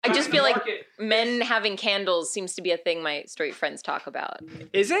I just feel like men having candles seems to be a thing my straight friends talk about.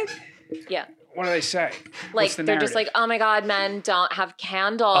 Is it? Yeah. What do they say? Like, they're just like, oh my God, men don't have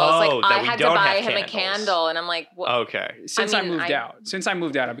candles. Oh, like, I had to buy him a candle. And I'm like, what? Okay. Since I moved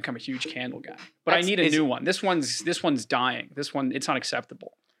out, I've become a huge candle guy. But I need a new one. This one's dying. This one, it's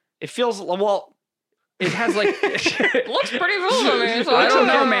unacceptable. It feels, well... It has like... It looks pretty cool to me. So I don't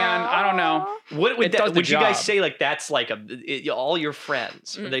know, man. I don't know. What would that... Would you guys say, like, that's like all your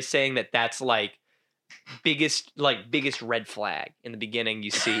friends, are they saying that that's like biggest red flag in the beginning you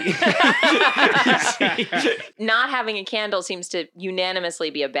see? Not having a candle seems to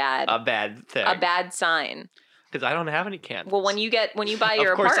unanimously be a bad thing. A bad sign. Because I don't have any candles. Well, when you buy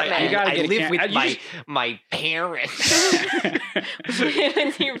your apartment, I live with my parents.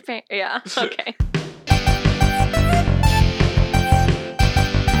 With your yeah. Okay.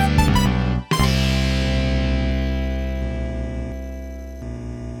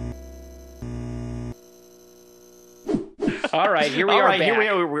 All right, here we are. Here we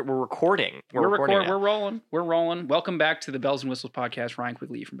are. We're recording. We're rolling. We're rolling. Welcome back to the Bells and Whistles podcast. Ryan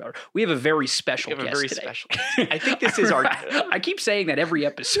Quigley from Better. We have a very special guest today. I think this is our. I keep saying that every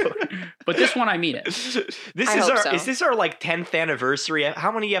episode, but this one I mean it. Is this our like 10th anniversary?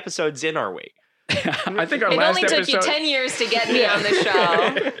 How many episodes in are we? I think our it last only took you 10 years to get me on the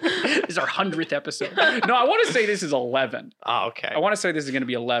show. This is our 100th episode. No, I want to say this is 11. Oh, okay. I want to say this is going to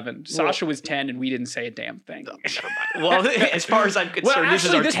be 11. Sasha was 10 and we didn't say a damn thing. Oh, never mind. Well, as far as I'm concerned, this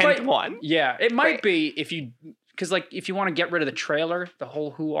is our 10th one. Yeah, it might be if you... Because like if you want to get rid of the trailer, the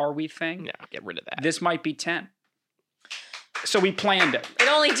whole Who Are We thing. Yeah, get rid of that. This might be 10. So we planned it. It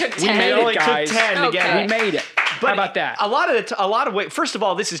only took 10. We made it, guys. Took 10 to get it. We made it. But how about that? A lot of weight. First of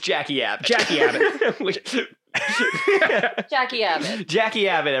all, this is Jackie Abbott. Jackie Abbott. Jackie Abbott. Jackie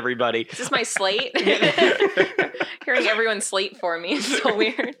Abbott, everybody. Is this my slate? Hearing everyone slate for me is so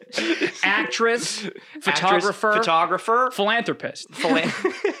weird. Actress, photographer, philanthropist,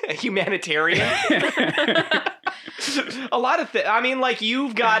 humanitarian. A lot of things. I mean, like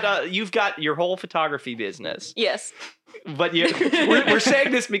you've got your whole photography business. Yes. But we're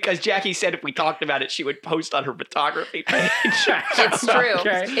saying this because Jackie said if we talked about it, she would post on her photography page. It's true.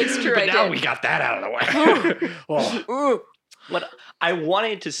 Okay. It's true. But now we got that out of the way. What I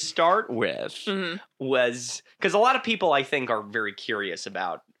wanted to start with was because a lot of people I think are very curious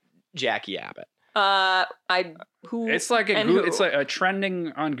about Jackie Abbott. It's like it's like a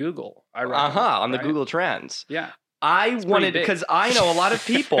trending on Google. I reckon. On the Google Trends. Yeah. I wanted because I know a lot of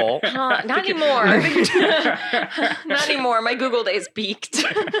people. Not anymore. Not anymore. My Google days peaked.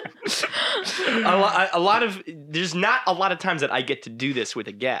 There's not a lot of times that I get to do this with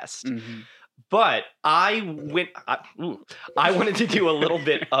a guest. Mm-hmm. But I wanted to do a little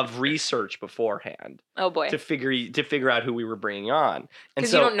bit of research beforehand. Oh boy! To figure out who we were bringing on,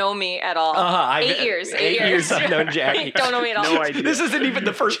 because you don't know me at all. 8 years. 8 years. I've known Jackie. Don't know me at all. No idea. This isn't even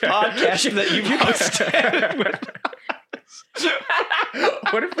the first podcast that you've hosted.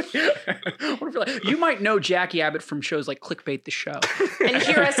 What if you might know Jackie Abbott from shows like Clickbait the Show and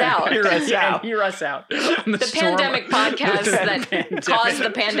Hear Us Out. Hear Us Out. The pandemic podcast that caused the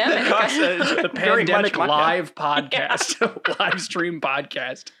pandemic. The pandemic live podcast, live stream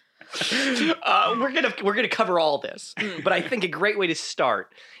podcast. We're gonna cover all this, but I think a great way to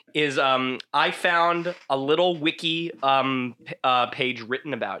start is I found a little wiki page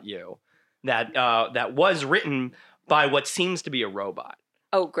written about you that was written by what seems to be a robot.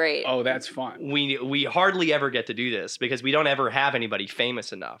 Oh, great. Oh, that's fun. We hardly ever get to do this because we don't ever have anybody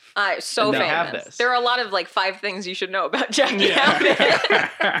famous enough. So famous. Have this. There are a lot of like 5 things you should know about Jackie Abbott.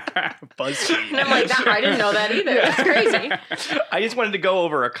 BuzzFeed. And I'm like, I didn't know that either. That's crazy. I just wanted to go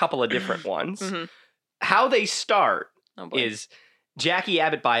over a couple of different ones. Mm-hmm. How they start is Jackie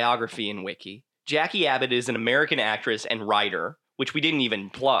Abbott biography in Wiki. Jackie Abbott is an American actress and writer, which we didn't even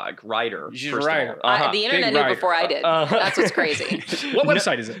plug. Writer. She's a writer. The internet knew before I did. That's what's crazy. What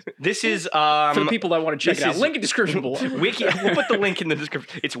website is it? This is... for the people that want to check it out. Link in the description below. Wiki. We'll put the link in the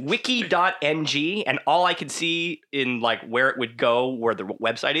description. It's wiki.ng, and all I could see in like where it would go, where the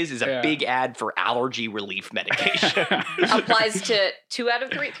website is a big ad for allergy relief medication. Applies to 2 out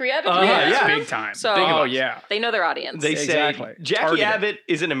of 3, 3 out of 3. Yeah, big time. So yeah. They know their audience. They say Jackie Abbott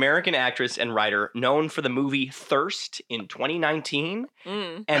is an American actress and writer known for the movie Thirst in 2019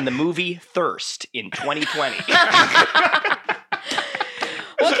 and the movie Thirst in 2020. What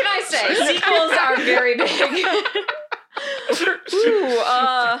can I say? Sequels are very big.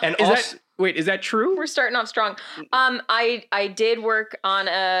 Wait, is that true? We're starting off strong. I did work on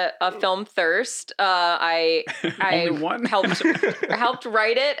a film Thirst. I Only one? helped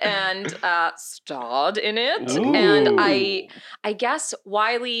write it and starred in it. Ooh. And I guess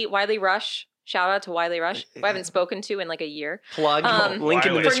Wiley Rush. Shout out to Wiley Rush, who I haven't spoken to in like a year. Plug, link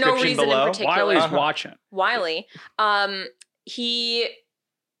in the Wiley. For no description reason in below. particular. Wiley's watching. Wiley. He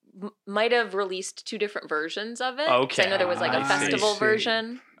might have released 2 different versions of it. 'Cause I know there was like a I festival see.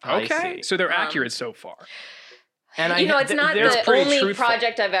 version. Okay, so they're accurate so far. And It's not they're the pretty only truthful.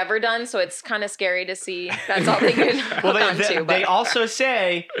 project I've ever done, so it's kind of scary to see that's all they could well, hook onto. they But also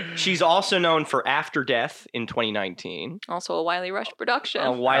say she's also known for After Death in 2019. also a Wiley Rush production.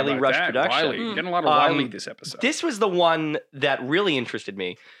 A Wiley How about Rush that? production. Wiley. Getting a lot of Wiley this episode. This was the one that really interested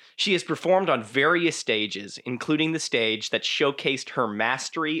me. She has performed on various stages, including the stage that showcased her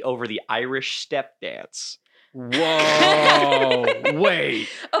mastery over the Irish step dance. Whoa. Wait.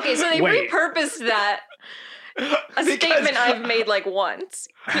 Okay, so they Wait. repurposed that. A statement I've made like once.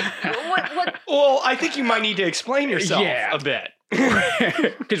 What? Well, I think you might need to explain yourself Yeah. a bit.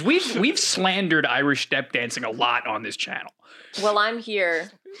 Because we've slandered Irish step dancing a lot on this channel. Well, I'm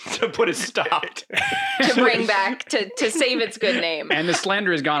here To put a stop. to bring back to save its good name. And the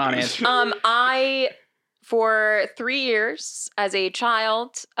slander has gone unanswered. I for 3 years as a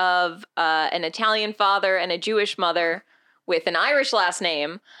child of an Italian father and a Jewish mother with an Irish last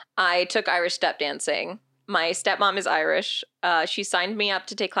name, I took Irish step dancing. My stepmom is Irish. She signed me up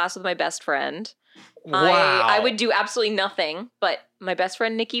to take class with my best friend. Wow. I would do absolutely nothing, but my best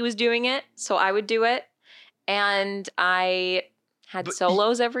friend Nikki was doing it, so I would do it. And I had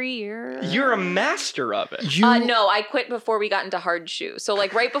solos every year. You're a master of it. No, I quit before we got into hard shoe. So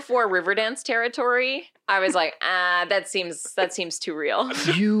like right before Riverdance territory, I was like, that seems too real.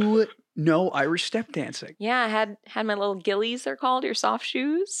 You know Irish step dancing. Yeah, I had my little gillies, they're called, your soft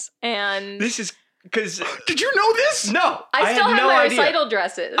shoes. And This is because Did you know this? no, I still had have no my idea. recital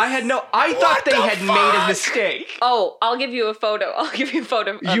dresses. I thought they the had made a fuck? mistake. Oh, I'll give you a photo. Of You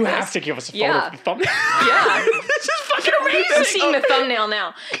this. have to give us a photo Yeah. of the thumbnail. Yeah. This is fucking I'm amazing. seeing the thumbnail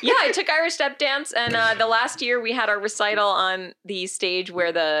now. Yeah, I took Irish step dance, and the last year we had our recital on the stage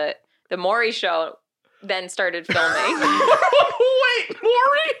where the Maury show then started filming. Wait,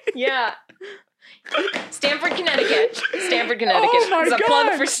 Maury? Yeah. Stanford, Connecticut. Oh my It's a God.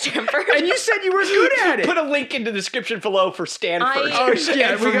 plug for Stanford. And you said you were good at it. Put a link in the description below for Stanford. Oh,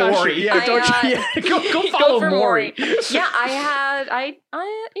 yeah, and for we got Maury. you. Yeah, I, don't you? Yeah, go follow for Maury. Yeah, I had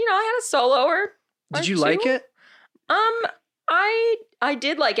a solo or Did you two. like it? I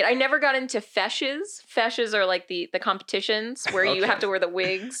did like it. I never got into feshes. Feshes are like the competitions where you have to wear the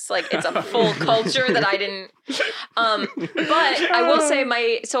wigs. Like it's a full culture that I didn't. But I will say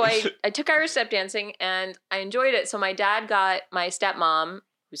I took Irish step dancing and I enjoyed it. So my dad got my stepmom,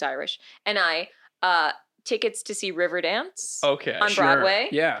 who's Irish, and I tickets to see Riverdance. Okay. On Broadway.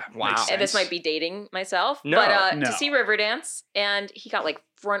 Yeah. Wow. makes And this sense. might be dating myself. No, but no. to see Riverdance, and he got like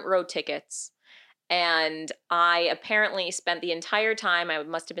front row tickets. And I apparently spent the entire time, I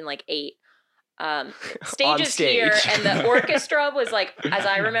must have been like 8, stages here, stage. and the orchestra was like, as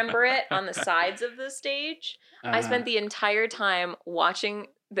I remember it, on the sides of the stage. I spent the entire time watching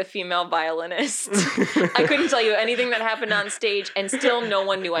the female violinist. I couldn't tell you anything that happened on stage, and still no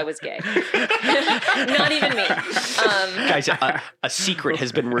one knew I was gay. Not even me. Guys, a secret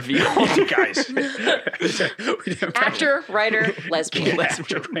has been revealed. guys. Actor, writer, lesbian.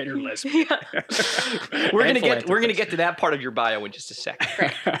 Actor, writer, lesbian. We're gonna get to that part of your bio in just a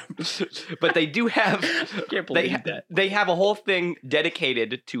second. But they do have Can't believe that. they have a whole thing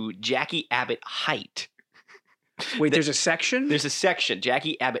dedicated to Jackie Abbott height. Wait, there's a section? There's a section,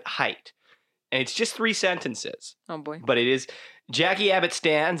 Jackie Abbott height. And it's just 3 sentences. Oh boy. But it is Jackie Abbott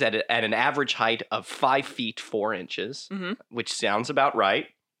stands at an average height of 5 feet 4 inches, which sounds about right.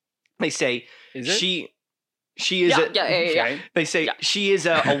 They say Is it? she is Yeah. Okay. They say she is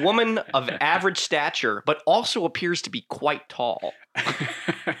a woman of average stature, but also appears to be quite tall.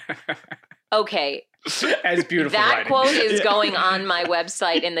 Okay. As beautiful That writing. quote is going on my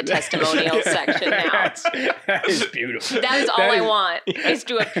website in the testimonials section now. That is beautiful. That is all I want, is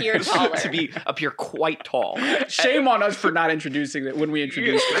to appear taller. To appear quite tall. Shame on us for not introducing it when we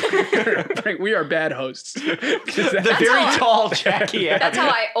introduced it. We are bad hosts. The very tall Jackie Abbott. That's how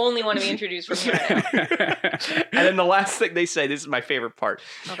I only want to be introduced from here on out. And then the last thing they say, this is my favorite part.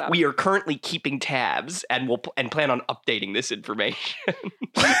 Okay. We are currently keeping tabs and plan on updating this information.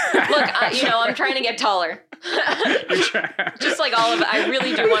 Look, I'm trying to get taller. Just like all of it, I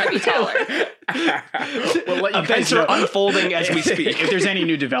really do want to be taller. We'll let you Events guys are know. unfolding as we speak. If there's any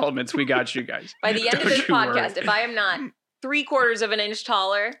new developments, we got you guys. By the end of this Don't you worry. podcast, if I am not 3/4 of an inch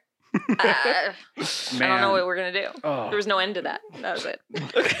taller, I don't know what we're gonna do. Oh. There was no end to that. That was it.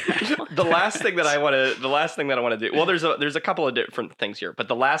 The last thing that I want to do. Well, there's a couple of different things here, but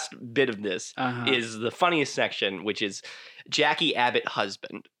the last bit of this is the funniest section, which is Jackie Abbott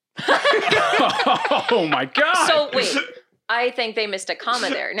husband. Oh my God. So wait, I think they missed a comma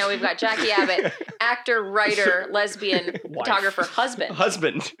there. Now we've got Jackie Abbott, actor, writer, lesbian, photographer,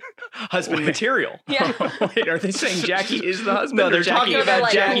 husband material. Yeah. Wait, are they saying Jackie is the husband? No, they're Jackie talking about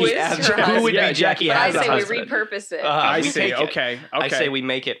like, Jackie. who is her Who would be husband? Jackie But as I a say husband? Uh-huh. we repurpose it. I We see. take it. Okay. I say we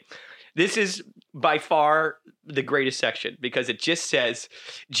make it. This is by far the greatest section because it just says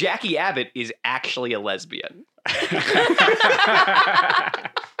Jackie Abbott is actually a lesbian.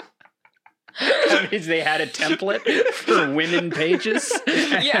 That means they had a template for women pages.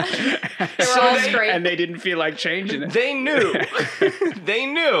 Yeah. They were all straight. And they didn't feel like changing it. They knew. They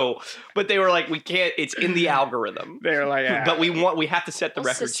knew. But they were like, we can't, it's in the algorithm. They were like, But we have to set the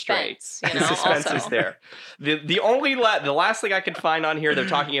record suspense, straight. you know, The suspense also. is there. The last thing I could find on here, they're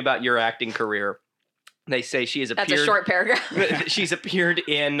talking about your acting career. They say she has appeared. That's a short paragraph. She's appeared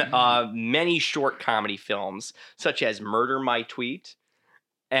in many short comedy films, such as Murder My Tweet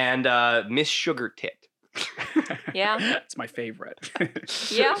and Miss Sugar Tit. Yeah. That's my favorite.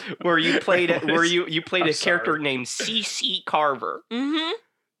 Yeah. Where you played you played I'm a character sorry. named C.C. Carver,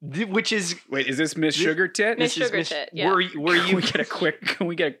 Mm-hmm. which is Wait, is this Miss Sugar Tit? Miss this is Sugar Tit, yeah. Were Can you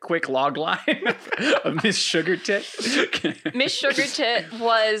we get a quick log line of Miss Sugar Tit? Miss Sugar Tit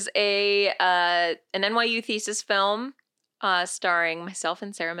was an NYU thesis film starring myself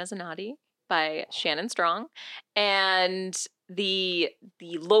and Sarah Mezzanotte by Shannon Strong, and the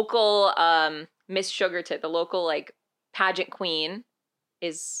local Miss Sugar Tit, the local like pageant queen,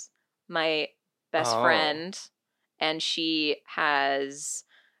 is my best Oh. friend, and she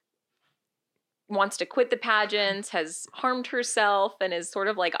wants to quit the pageants, has harmed herself, and is sort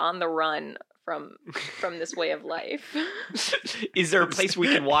of like on the run from this way of life. Is there a place we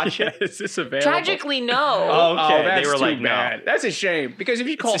can watch it? Is this available? Tragically, no. Oh, okay. That's They were too like, no. bad. That's a shame because if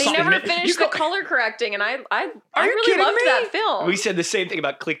you call They something, never you finished call- the color correcting, and I Are you really kidding loved me? that film. We said the same thing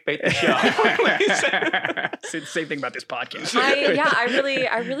about Clickbait the show. Said the same thing about this podcast.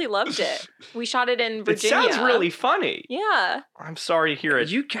 I really loved it. We shot it in It Virginia. sounds really funny. Yeah. I'm sorry to hear it.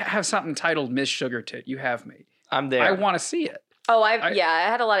 You have something titled Miss Sugar Tit. You have me. I'm there. I want to see it. Oh, I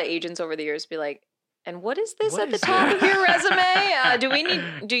had a lot of agents over the years be like, and what is this What at the is top that? of your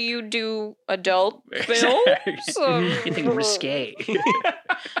resume? Do you do adult films? Anything risque.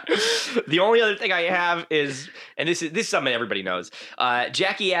 The only other thing I have is, and this is something everybody knows.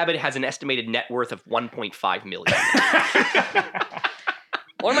 Jackie Abbott has an estimated net worth of $1.5 million.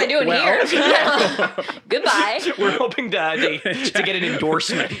 What am I doing here? Goodbye. We're hoping to get an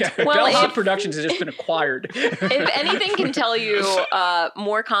endorsement. Well, Bell Hop if- Productions has just been acquired. If anything can tell you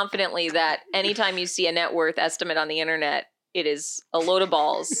more confidently that anytime you see a net worth estimate on the internet, it is a load of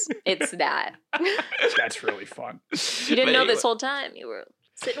balls. It's that. That's really fun. You didn't know this whole time. You were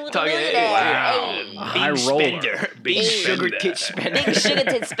sitting with a Talking- millionaire. Wow. Hey. High Big roller. spender. Big Big sugar spender. tit spender. Big sugar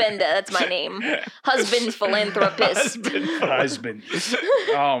tit spender. That's my name. Husband philanthropist. Husband.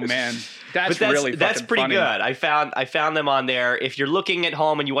 Oh man, that's But really that's fucking pretty funny. good. I found them on there. If you're looking at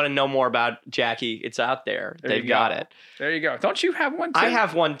home and you want to know more about Jackie, it's out there. There They've you got go. it. There you go. Don't you have one too? I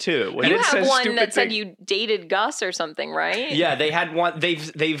have one too. And You it have says one stupid that said thing- you dated Gus or something, right? Yeah, they had one.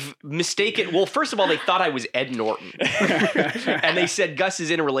 They've mistaken. Well, first of all, they thought I was Ed Norton, and they said Gus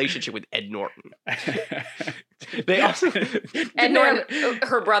is in a relationship with Ed Norton. They also Ed Norton,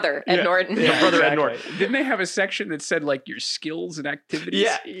 her brother, Ed Norton. Yeah. brother Ed Norton. Didn't they have a section that said like your skills and activities?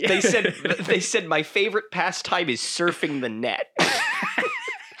 yeah, they said my favorite pastime is surfing the net,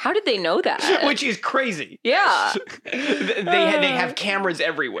 How did they know that? which is crazy. Yeah, They have cameras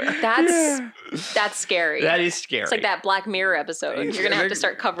everywhere. that's scary. That is scary. It's like that Black Mirror episode. You're gonna have to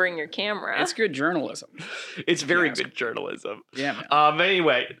start covering your camera. It's good journalism. It's very Yeah, good journalism. Yeah, man. But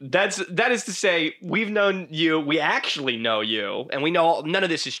anyway, that is to say, we've known you. We actually know you, and we know none of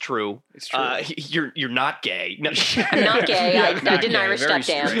this is true. It's true. You're not gay. No. I'm not gay. I Not did an gay, Irish very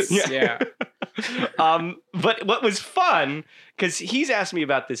step dance. straight. Yeah. But what was fun, because he's asked me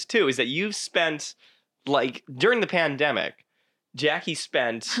about this too, is that you've spent, like, during the pandemic, Jackie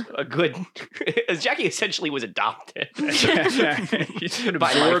spent a good. Jackie essentially was adopted He's been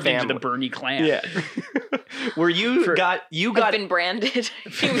by my absorbed into family. the Bernie clan. Yeah, where you got I've been branded.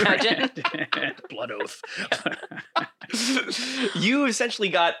 Can you imagine? Blood oath. you essentially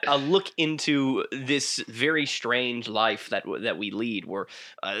got a look into this very strange life that we lead, where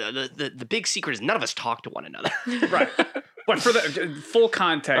the big secret is none of us talk to one another. Right. But for the full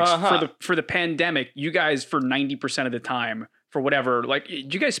context, Uh-huh. for the pandemic, you guys for 90% of the time for whatever. Like,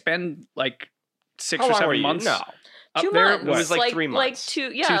 did you guys spend like 6 How or long were 7 you? months? No. Up 2 there? months. It was like 3 Like months.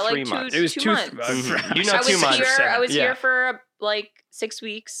 2, yeah, 2, 3 like months. It was 2 two. months. You know, I was 2 months. here. I was Yeah. here for like 6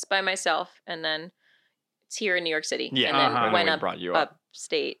 weeks by myself, and then it's here in New York City. Yeah. And then Uh-huh. went And then we brought you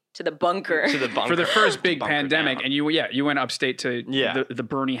upstate to the bunker. To the bunker. For the first big Bunker pandemic, down. and you went upstate to Yeah. the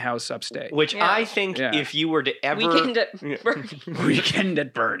Bernie house upstate. Which Yeah. I think Yeah. if you were to ever Weekend at Yeah. Weekend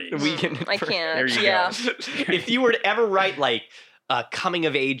at Bernie's. Weekend I can't. There you yeah. go. if you were to ever write like a coming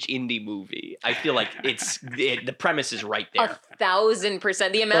of age indie movie, I feel like the premise is right there.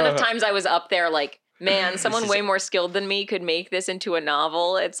 1,000%. The amount of times I was up there, like, man, someone way more skilled than me could make this into a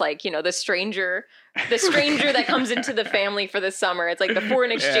novel. It's like, the stranger that comes into the family for the summer. It's like the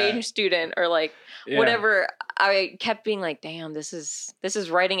foreign exchange student, or like Yeah. whatever. I kept being like, damn, this is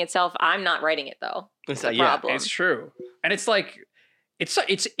writing itself. I'm not writing it though. It's The like, yeah, problem. It's true, and it's like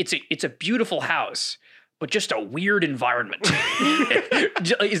it's a beautiful house, but just a weird environment.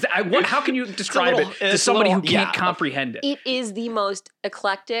 How can you describe it to it's a somebody little- who can't yeah. comprehend it? It is the most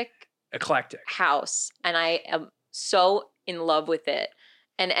eclectic Eclectic. house, and I am so in love with it.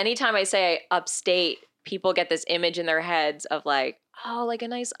 And anytime I say upstate, people get this image in their heads of like, oh, like a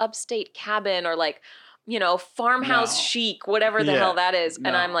nice upstate cabin, or like, farmhouse No. chic, whatever the Yeah. hell that is. And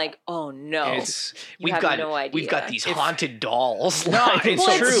No. I'm like, oh no, It's you have no idea. we've got these If- haunted dolls. No, like- it's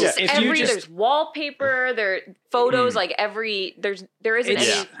well, true. it's just If you just- there's wallpaper, there photos, like there isn't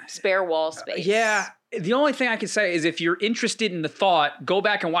It's- any spare wall space. Yeah. The only thing I can say is if you're interested in the thought, go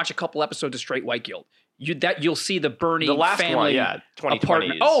back and watch a couple episodes of Straight White Guild. You'll see the Bernie The last family one, yeah, 2020s.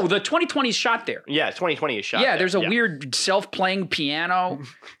 apartment. Oh, the 2020s shot there. Yeah, 2020 is shot. Yeah, there. there's a Yeah. weird self-playing piano.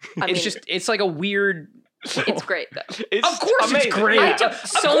 I mean, It's like a weird. it's great though. It's Of course amazing. it's great. I took Of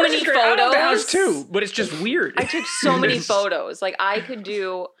so course many it's great. I love the house photos. too, but it's just weird. I took so many photos. Like I could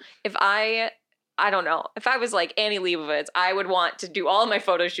do if I don't know. If I was like Annie Leibovitz, I would want to do all of my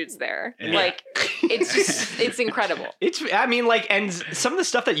photo shoots there. Yeah. Like it's incredible. And some of the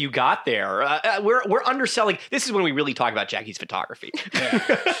stuff that you got there, we're underselling. This is when we really talk about Jackie's photography. Yeah,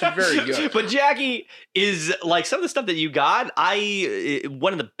 she's very good. But Jackie is like some of the stuff that you got.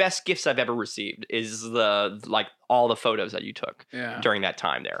 One of the best gifts I've ever received is all the photos that you took Yeah. during that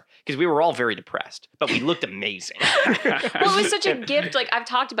time there, because we were all very depressed, but we looked amazing. Well, it was such a gift. Like I've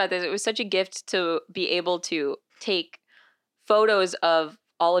talked about this. It was such a gift to be able to take photos of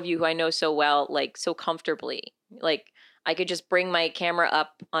all of you who I know so well, like so comfortably. Like I could just bring my camera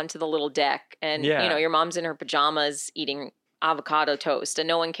up onto the little deck, and Yeah. your mom's in her pajamas eating avocado toast, and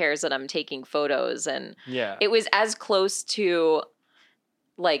no one cares that I'm taking photos. And Yeah. it was as close to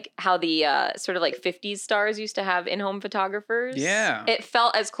like how the sort of like 50s stars used to have in-home photographers. Yeah. It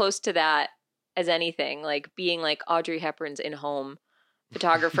felt as close to that as anything, like being like Audrey Hepburn's in-home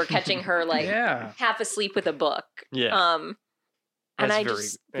photographer, catching her like Yeah. half asleep with a book. Yeah. And That's I very-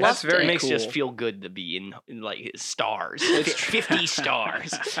 just that's loved very It it. makes cool. us feel good to be in like stars. 50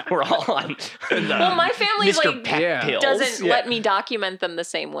 stars. We're all on. Well, my family's Mr. like Pep Yeah. pills. doesn't Yeah. let me document them the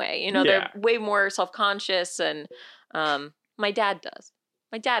same way. Yeah. They're way more self-conscious, and my dad does.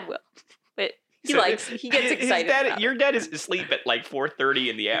 My dad will, but he gets excited. about it. Your dad is asleep at like 4:30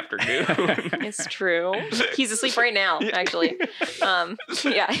 in the afternoon. It's true. He's asleep right now, actually.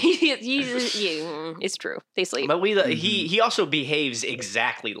 Yeah, it's true. They sleep. But he also behaves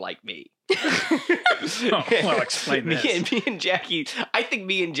exactly like me. Well, explain this. Me and Jackie. I think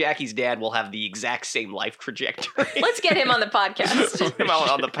me and Jackie's dad will have the exact same life trajectory. Let's get him on the podcast. Him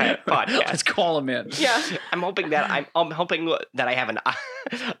on the podcast. Let's call him in. Yeah. I'm hoping that I have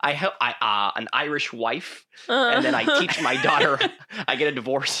an Irish wife, and then I teach my daughter. I get a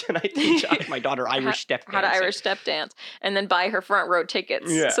divorce, and I teach my daughter Irish step how to dancing. Irish step dance, and then buy her front row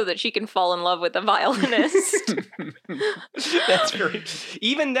tickets Yeah. so that she can fall in love with a violinist. That's very.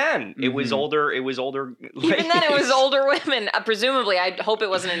 Even then, it was older. It was older. Even then, it was older women. Presumably, I hope it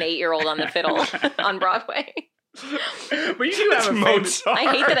wasn't an 8-year-old on the fiddle on Broadway. But you do have a famous. Mozart.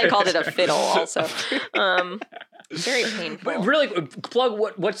 I hate that I called it a fiddle. Also, very painful. But really, plug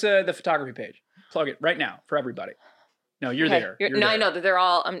what's the photography page? Plug it right now for everybody. No, you're Okay, there. no, I know that they're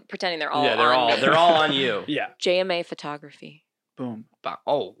all. I'm pretending they're all. Yeah, on me. they're all on you. Yeah. JMA photography. Boom.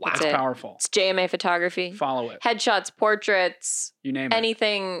 Oh wow. That's It's it. powerful. It's JMA photography. Follow it. Headshots, portraits, You name it.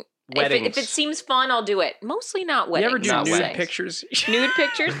 anything. Weddings. If it seems fun, I'll do it. Mostly not You weddings. ever do I'll nude say. pictures? Nude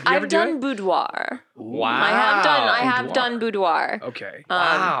pictures? ever I've do done it? boudoir. Wow. I have Boudoir. done boudoir. Okay.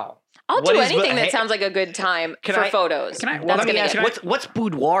 Wow. I'll What do is anything bu- that hey, sounds like a good time can for I- photos. can I- well, That's Let me gonna ask get you, what's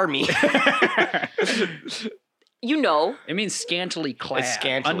boudoir mean? you know, It means scantily clad. It's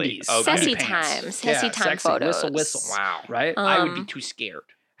scantily. Undies. Okay. Sassy Underpants. time. Sassy time sexy. photos. Whistle. Wow. Right? I would be too scared.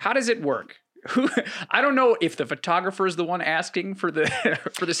 How does it work? Who I don't know if the photographer is the one asking for the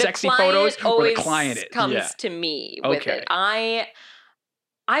sexy client photos or the always client is. comes to me with it.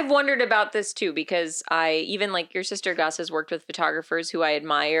 I've wondered about this too, because I even like your sister Gus has worked with photographers who I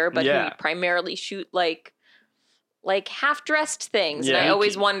admire, but who primarily shoot like half-dressed things. And I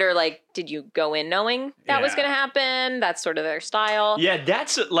always wonder, like, did you go in knowing that was going to happen? That's sort of their style. Yeah,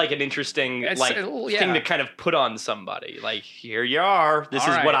 that's like an interesting thing to kind of put on somebody. Like, here you are. This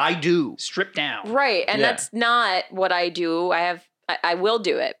is what I do. Strip down. Right. And that's not what I do. I will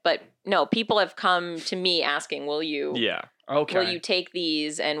do it. But no, people have come to me asking, will you take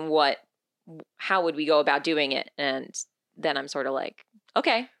these and how would we go about doing it? And then I'm sort of like,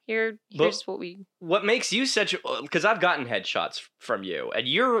 okay, here's what makes you because I've gotten headshots from you, and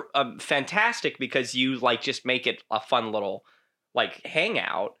you're fantastic because you like just make it a fun little like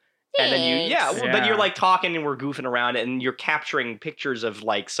hangout. Thanks. And then but you're like talking and we're goofing around and you're capturing pictures of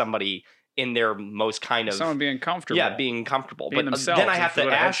like somebody in their most kind of someone being comfortable. Yeah, being comfortable. Being but themselves. Then I have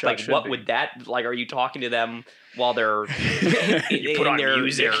to ask, like, what be. would that like? Are you talking to them while they're you put on their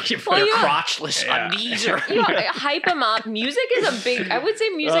music, their crotchless undies? Or hype them up. Music is I would say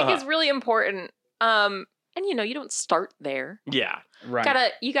music is really important. And you don't start there. Yeah.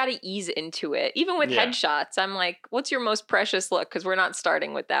 Right. You gotta ease into it. Even with headshots, I'm like, what's your most precious look? Because we're not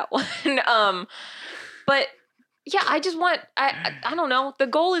starting with that one. But yeah, I just want, I don't know. The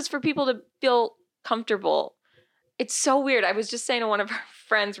goal is for people to feel comfortable. It's so weird. I was just saying to one of our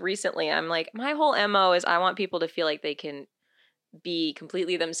friends recently, I'm like, my whole MO is I want people to feel like they can be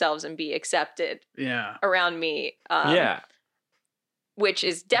completely themselves and be accepted around me. Which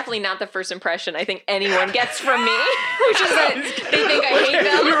is definitely not the first impression I think anyone gets from me, which is that they think I hate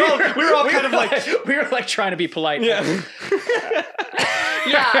them. We were all kind of like, we were like trying to be polite. Yeah.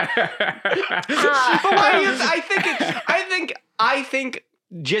 But why do you, I think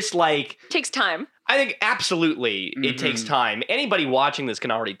just like takes time. I think absolutely it takes time. Anybody watching this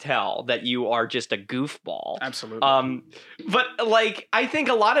can already tell that you are just a goofball. Absolutely. But like I think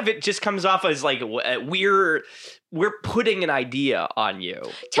a lot of it just comes off as like we're putting an idea on you.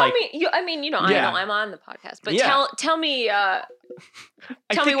 Tell me, I know I'm on the podcast, but tell me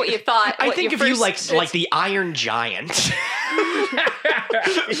what you thought. I think if you like the Iron Giant.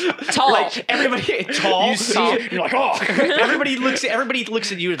 Tall. Like everybody tall. You see it, you're like, oh. Everybody looks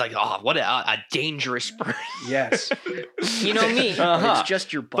at you like, oh, what a dangerous person. Yes. You know me. It's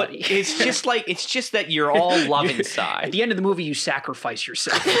just your buddy. But it's just that you're all love inside. At the end of the movie, you sacrifice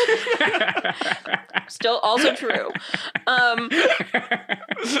yourself. Still also true. What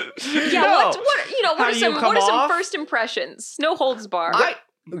are some first impressions? No holds barred.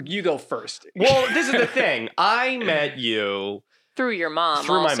 You go first. Well, this is the thing. I met you through your mom.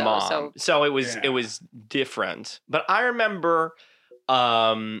 My mom. So it was different. But I remember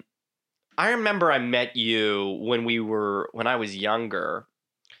I met you when I was younger.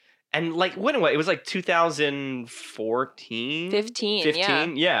 And like when it was like 2014?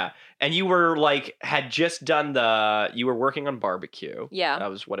 15, yeah. And you were like had just done you were working on barbecue. Yeah. That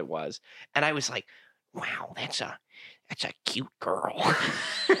was what it was. And I was like, wow, that's a cute girl.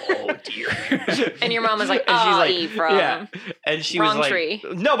 Oh dear. And your mom was like, Ephraim. Yeah. And she Wrong was like, tree.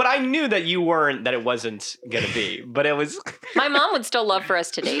 no, but I knew that that it wasn't going to be, but it was. My mom would still love for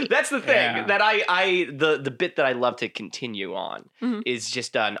us to date. That's the thing that the bit that I love to continue on is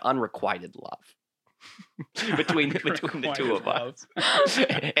just an unrequited love. between the two of us.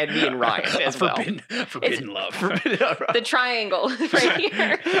 And me and Ryan as well. Forbidden love. The triangle right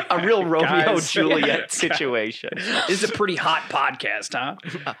here. A real Romeo and Juliet situation. This is a pretty hot podcast,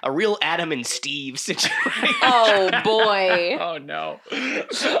 huh? A real Adam and Steve situation. Oh, boy. Oh, no.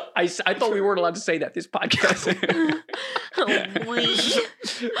 I thought we weren't allowed to say that this podcast.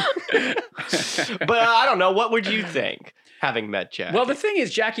 But I don't know. What would you think, having met Jack? Well, the thing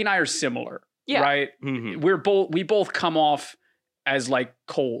is, Jackie and I are similar. Yeah. Right? Mm-hmm. We both come off as like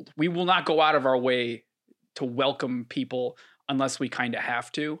cold. We will not go out of our way to welcome people unless we kind of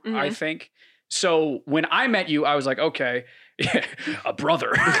have to, I think. So when I met you, I was like, okay, a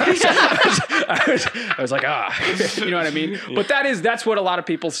brother. I was like, you know what I mean? But that's what a lot of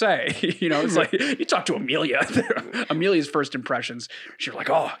people say. You know, it's like, you talk to Amelia, Amelia's first impressions. She's like,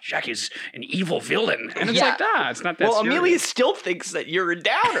 oh, Jackie's an evil villain. And it's like, it's not that serious. Amelia still thinks that you're a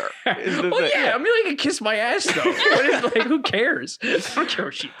downer. Yeah, Amelia can kiss my ass though. Who cares? I don't care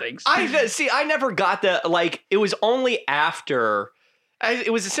what she thinks. I never got the, like, it was only after...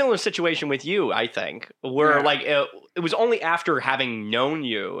 it was a similar situation with you, I think, where like it was only after having known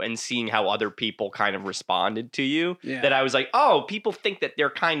you and seeing how other people kind of responded to you that I was like, oh, people think that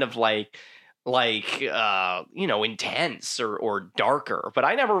they're kind of like like intense or darker. But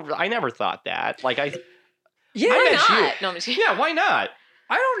I never thought that. Like Yeah, Why met you. not? No, I'm just kidding. Yeah, why not?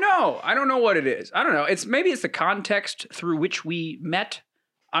 I don't know. I don't know what it is. I don't know. Maybe it's the context through which we met.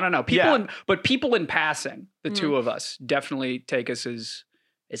 I don't know. People in passing, the two of us definitely take us as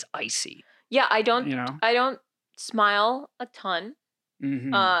icy. Yeah, I don't. You know? I don't smile a ton.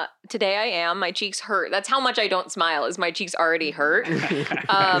 Mhm. Today I am. My cheeks hurt. That's how much I don't smile. Is my cheeks already hurt?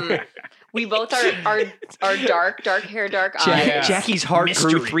 We both are dark hair, dark eyes. Yeah. Jackie's heart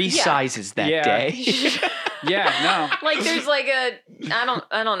Mystery. grew 3 Yeah. sizes that Yeah. day. Yeah, no. Like there's like I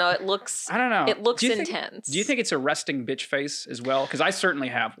don't know. It looks I don't know. it looks Do you think- intense. Do you think it's a resting bitch face as well? Because I certainly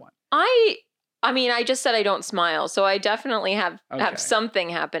have one. I mean, I just said I don't smile, so I definitely have Okay. something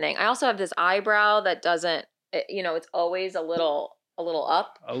happening. I also have this eyebrow that doesn't. It's always a little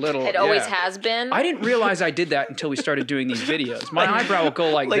up. A little. It always yeah. has been. I didn't realize I did that until we started doing these videos. My eyebrow will go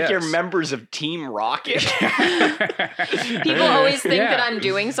like this. You're members of Team Rocket. People always think Yeah. that I'm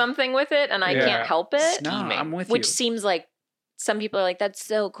doing something with it, and I Yeah. can't help it. No, I'm with Which you. seems like some people are like, "That's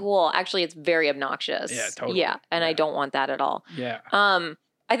so cool." Actually, it's very obnoxious. Yeah, totally. Yeah, and I Yeah. don't want that at all. Yeah.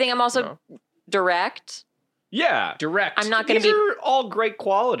 I think I'm also direct, Yeah. Direct. I'm not going to These be are all great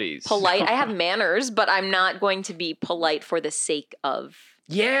qualities. polite. I have manners, but I'm not going to be polite for the sake of.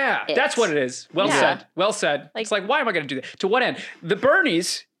 Yeah, It. that's what it is. Well Yeah. said. Well said. Like- It's like, why am I going to do that? To what end? The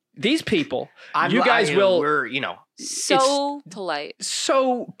Bernies, these people, I'm- you guys will. We're, So polite.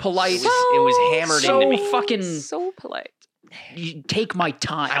 So polite. it was hammered so into me. fucking. So polite. You take my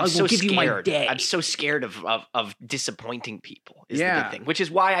time. I I'm will so give scared. you my day. I'm so scared of disappointing people. Is the Yeah. big thing, which is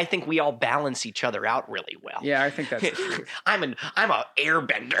why I think we all balance each other out really well. Yeah, I think that's the truth. I'm a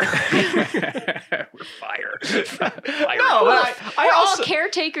airbender. We're fire. No, but I We're also all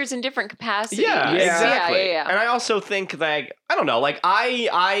caretakers in different capacities. yeah, Yeah. exactly. Yeah. And I also think like I don't know, like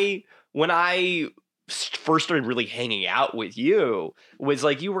I when I first started really hanging out with you was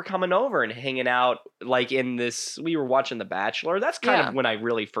like you were coming over and hanging out like in this we were watching The Bachelor. That's kind Yeah. of when I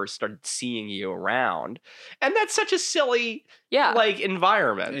really first started seeing you around. And that's such a silly Yeah. like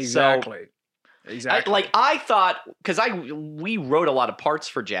environment. Exactly. So Exactly. I thought because we wrote a lot of parts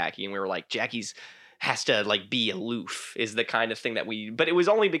for Jackie and we were like Jackie's has to like be aloof is the kind of thing that but it was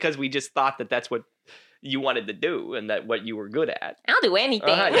only because we just thought that that's what you wanted to do and that what you were good at. I'll do anything.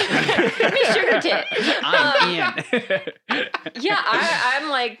 Uh-huh. Miss Sugar Tit. I'm in. Yeah, I'm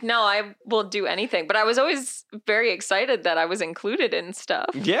like, no, I will do anything. But I was always very excited that I was included in stuff.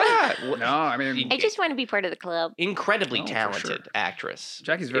 Yeah. No, I mean, I just want to be part of the club. Incredibly Oh, for talented sure. actress.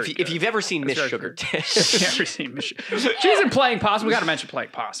 Jackie's very If good. you've ever seen That's Miss very Sugar true. Tit. Never seen Miss. She's in Playing Possum. We got to mention Playing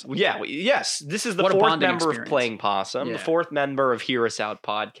Possum. Yeah, yes. This is the What a fourth bonding member experience. of Playing Possum, Yeah. the fourth member of Hear Us Out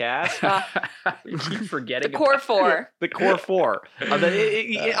podcast. You keep forgetting The core about- four. The core four.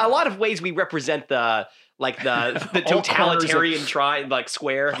 A lot of ways we represent the All totalitarian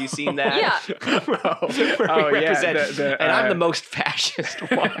square. Have you seen that? Yeah. Where we represent, and I'm the uh, most fascist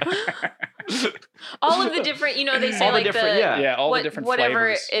one. All of the different, they say All the like different- yeah. yeah, all the different whatever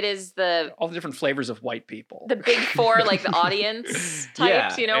flavors. it is, All the different flavors of white people. the big four, like the audience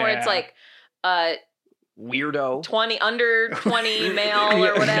types, Yeah, where it's yeah. like Weirdo. 20 under 20 male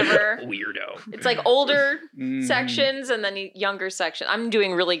or whatever. Weirdo. It's like older Mm. sections and then younger section. I'm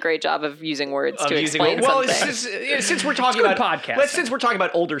doing a really great job of using words to Using- explain well, something. since we're talking good about podcasting. since we're talking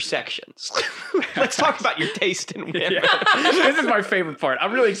about older sections, let's talk about your taste in women. Yeah. This is my favorite part.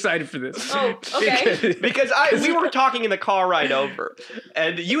 I'm really excited for this. Oh, okay. Because we were talking in the car ride over,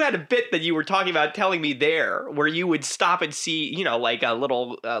 and you had a bit that you were talking about telling me there, where you would stop and see, like a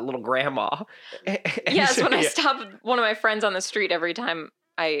little grandma. And Yes, so- when I yeah. stop one of my friends on the street every time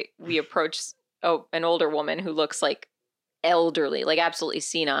we approach an older woman who looks like elderly, like absolutely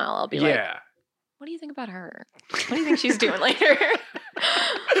senile, I'll be like, Yeah. what do you think about her? What do you think she's doing later?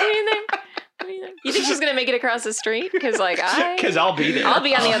 What do you think? What do you think? You think she's gonna make it across the street? Because I'll be there. I'll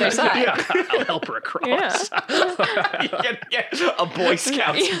be on the other side. Yeah, I'll help her across. You get a Boy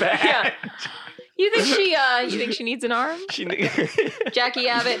Scout's Yeah. badge. You think she needs an arm? Jackie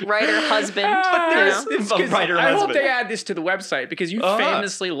Abbott, writer, husband. But there's you know? a writer I hope husband. they add this to the website because you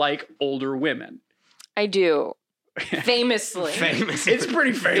famously like older women. I do. Famously. Famous. It's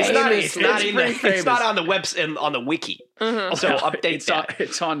pretty famous. It's not. It's in pretty the, famous. It's not on the website on the wiki. Mhm. So update it's that.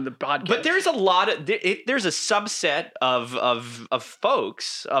 it's on the podcast. But there's a lot of there's a subset of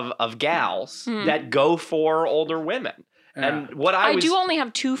folks of gals that go for older women. And what I do only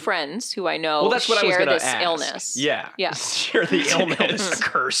have 2 friends who I know that's what I was share gonna this ask. illness. Yeah. Yeah. Share the illness. It's a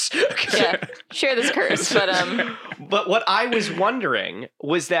curse. Yeah, share this curse. But But what I was wondering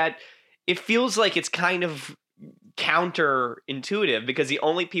was that it feels like it's kind of counterintuitive because the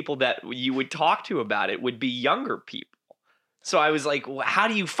only people that you would talk to about it would be younger people. So I was like, well, how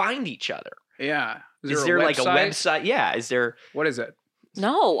do you find each other? Yeah. Is there like a website? Yeah. Is there? What is it?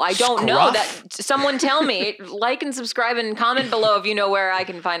 No, I don't know. That someone tell me. Like and subscribe and comment below if you know where I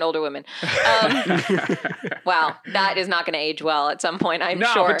can find older women. Wow, that is not going to age well at some point. I'm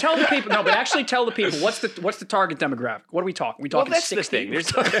sure. No, but tell the people. No, but actually tell the people what's the target demographic. What are we talking? We talking? Well, that's 60? the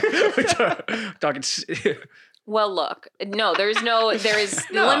thing. We're talking. Well, look, no, the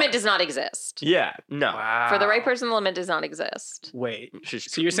limit does not exist. Yeah, no. Wow. For the right person, the limit does not exist. Wait,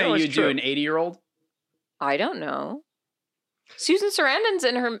 so you're saying you do an 80-year-old? I don't know. Susan Sarandon's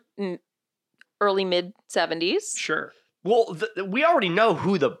in her early mid 70s. Sure. Well, we already know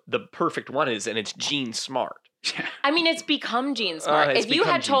who the perfect one is, and it's Jean Smart. I mean, it's become Jean Smart. If you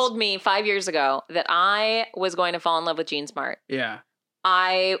had told me 5 years ago that I was going to fall in love with Jean Smart, yeah,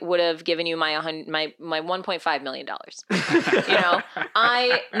 I would have given you my $1.5 million. You know,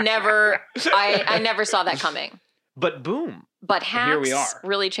 I never saw that coming. But boom. But Here we Hacks are.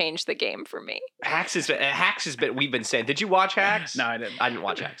 really changed the game for me. Hacks has been. We've been saying. Did you watch Hacks? No, I didn't. I didn't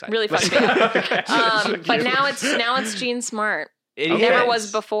watch Hacks. Really fun. But now it's Jean Smart. It Never is.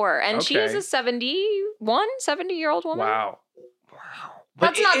 was before, and she is Okay. a 70-year-old woman. Wow.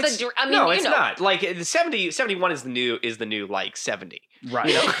 That's But not it's- the. I mean, no, you it's know. not. Like the 71 is the new like 70.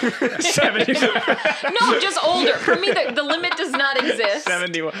 Right. 70. No, just older. For me, the limit does not exist.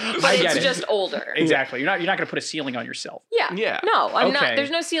 71. But I get it's it. just older. Exactly. You're not going to put a ceiling on yourself. Yeah. Yeah. No, I'm not. Okay.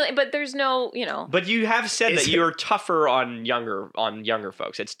 There's no ceiling, but there's no, But you have said Is that it- you're tougher on younger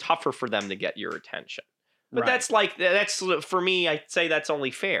folks. It's tougher for them to get your attention. But Right. that's for me. I'd say that's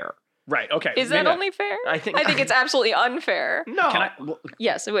only fair. Right. Okay. Is that Maybe- only fair? I think it's absolutely unfair. No. Can I?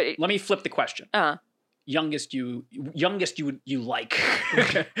 Yes. Let me flip the question. Youngest you like.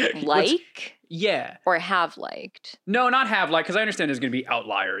 What's- Like Yeah. or have liked. No, not have like, because I understand there's going to be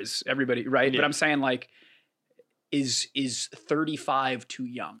outliers. Everybody, right? Yeah. But I'm saying like, is 35 too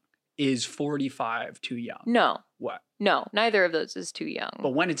young? Is 45 too young? No. What? No, neither of those is too young.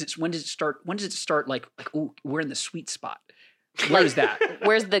 But when does it start? Like ooh, we're in the sweet spot. Where is that?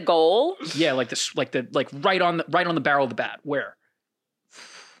 Where's the goal? Yeah, like right on the barrel of the bat. Where?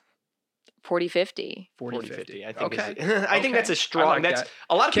 40, 50. 40, 50. I think. Okay. I think that's a I strong. like That's that.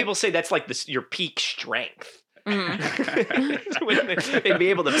 a lot of people say that's like your peak strength. Mhm. They'd be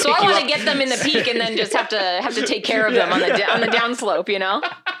able to. So pick I you want up. to get them in the peak and then just have to take care of them on the downslope, you know?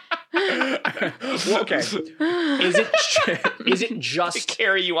 Well, okay. Is it just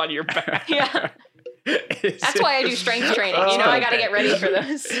carry you on your back. Yeah. That's why I do strength training. Oh, You know, I got to okay. get ready for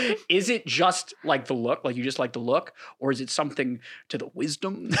this. Is it just like the look? Like you just like the look? Or is it something to the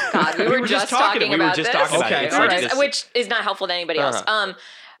wisdom? God, we were just talking about this. Okay, We were all just- right. which is not helpful to anybody else.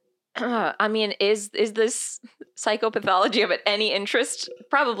 Uh-huh. I mean, is this psychopathology of it any interest?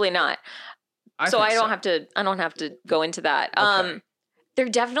 Probably not. I don't have to go into that. Okay. There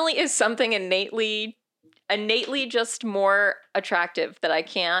definitely is something innately just more attractive that I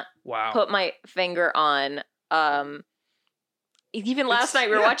can't Wow. put my finger on. Even last night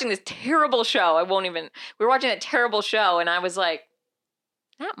we were watching this terrible show. We were watching a terrible show and I was like,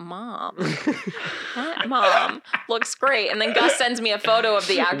 that mom looks great. And then Gus sends me a photo of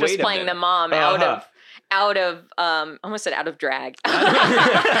the actress Wait a playing the minute. mom out of I almost said out of drag.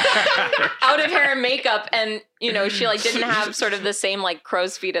 Out of hair and makeup, and you know, she like didn't have sort of the same like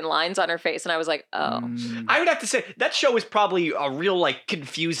crow's feet and lines on her face, and I was like, oh. I would have to say that show was probably a real like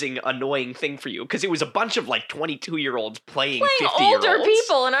confusing, annoying thing for you because it was a bunch of like 22-year-olds playing older 50-year-olds.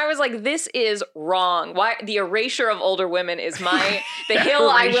 people, and I was like, this is wrong. Why the erasure of older women is the hill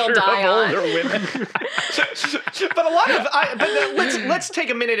I will Erasure die of on. older women. But a lot of let's take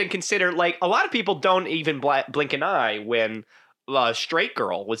a minute and consider like a lot of people don't even blink an eye when a straight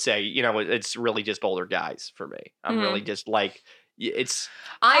girl would say, you know, it's really just older guys for me. I'm Mhm. really just like it's.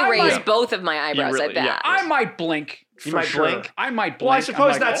 I raise might- both of my eyebrows. really- I bet. yeah. I might blink. You for might sure. blink? I might blink. Well, I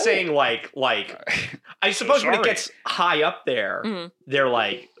suppose I'm not like, oh. saying like I suppose when it sorry. gets high up there, Mhm. they're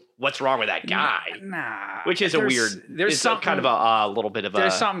like, what's wrong with that guy? Nah. Which is There's it's something kind of a little bit of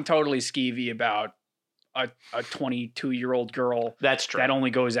There's a. something totally skeevy about a 22-year-old girl That's true. that only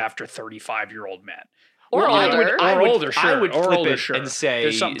goes after 35-year-old men. Or Well, older. I Or would, older, I sure. would Or flip older, it sure. and say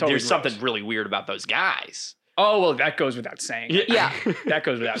There's something totally something gross. really weird about those guys. Oh, well, that goes without saying. Yeah. That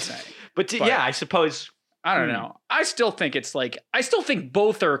goes without saying. But But- yeah, I suppose. I don't know. I still think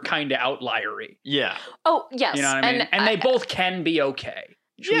both are kind of outliery. Yeah. Oh yes, You know what I mean? And they both can be okay.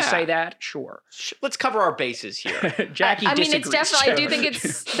 Should we Yeah. say that? Sure. Let's cover our bases here. Jackie I mean, disagrees. it's definitely. I do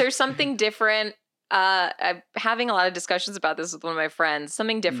think there's something different. I'm having a lot of discussions about this with one of my friends.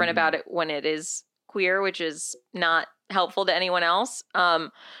 Something different about it when it is queer, which is not helpful to anyone else.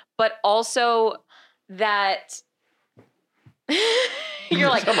 But also that you're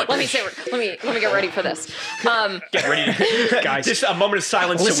like, let me get ready for this. Get ready, guys. Just a moment of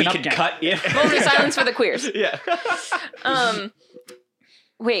silence so we can cut. Yeah. Moment of silence for the queers. Yeah.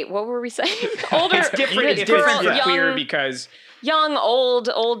 Wait, what were we saying? Older, It's different for queer because young, old,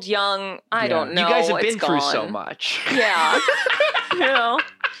 young. I don't know. You guys have been It's through gone. so much. Yeah. You know.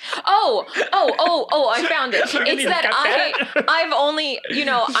 Oh! I found it. It's that I've only,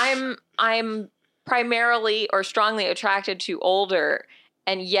 I'm primarily or strongly attracted to older,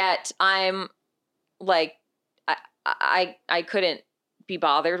 and yet I'm like, I couldn't be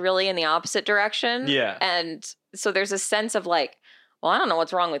bothered really in the opposite direction. Yeah. And so there's a sense of like, well, I don't know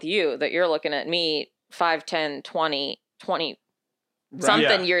what's wrong with you that you're looking at me 5, 10, 20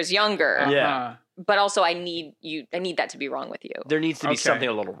 something years younger. Yeah. But also I need that to be wrong with you. There needs to be something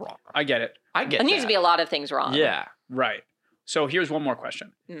a little wrong. I get it. There needs to be a lot of things wrong. Yeah. Right. So here's one more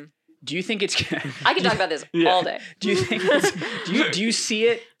question. Do you think it's I can talk about this all day. Do you think do you see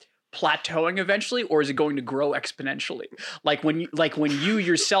it plateauing eventually, or is it going to grow exponentially? Like when you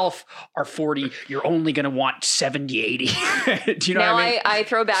yourself are 40, you're only going to want 70, 80. Do you know now what I mean? I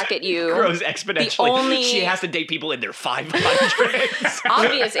throw back at you. Grows exponentially. She has to date people in their 500s.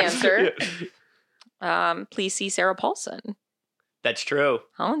 Obvious answer. Please see Sarah Paulson. That's true.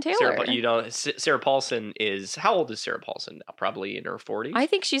 Holland Taylor. Sarah Paulson is, how old is Sarah Paulson now? Probably in her 40s? I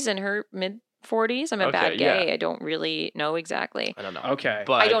think she's in her mid-40s. I'm a bad gay. Yeah. I don't really know exactly. I don't know. Okay.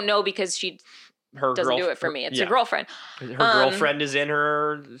 But I don't know because she doesn't do it for me. It's her girlfriend. Her girlfriend is in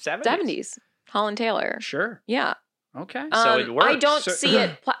her 70s. 70s. Holland Taylor. Sure. Yeah. Okay. So it works. I don't see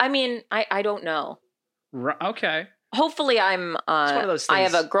it. I don't know. Okay. Hopefully I'm it's one of those things. I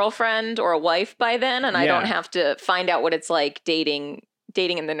have a girlfriend or a wife by then, and I don't have to find out what it's like dating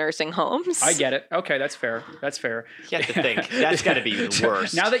in the nursing homes. I get it. Okay, that's fair. You have to think. That's got to be the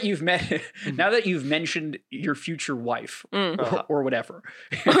worst. Now that you've mentioned your future wife or whatever.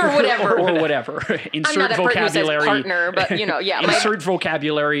 or whatever. Insert I'm not a vocabulary. Person who says partner, but insert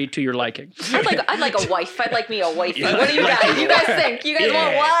vocabulary to your liking. I'd like a wife. I'd like me a wife. What do you guys? You guys think? You guys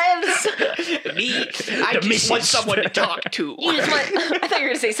want wives? Me? I just want someone to talk to. I thought you were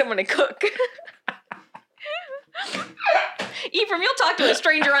going to say someone to cook. Ephraim, you'll talk to a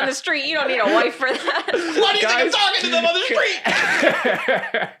stranger on the street. You don't need a wife for that. Why do you think I'm talking to them on the street?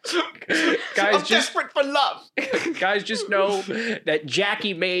 I'm desperate for love. Guys, just know that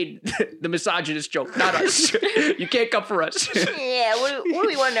Jackie made the misogynist joke, not us. You can't come for us. Yeah, what do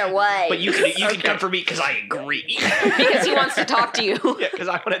we want our wife? But you can come for me because I agree. Because he wants to talk to you. Yeah, because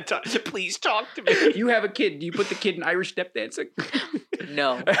I want to talk. Please talk to me. You have a kid. Do you put the kid in Irish step dancing?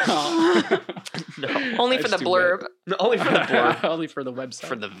 No. No. Only for the blurb. Only for the blurb. Only for the website.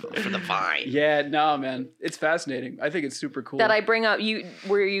 For the Vine. Yeah, no, man. It's fascinating. I think it's super cool. That I bring up,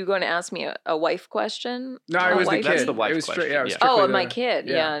 were you going to ask me a wife question? No, it was the kid. That's the wife question. My kid.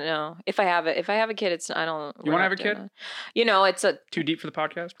 Yeah, no. If I have a kid, it's I don't. You want to have a kid? It's a too deep for the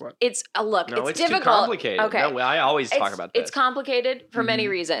podcast. What? It's look. No, it's too difficult. complicated. Okay, no, I always talk about this. It's complicated for many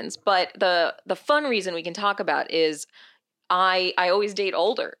reasons, but the fun reason we can talk about is I always date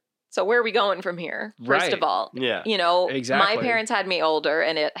older. So where are we going from here? First of all, exactly. My parents had me older,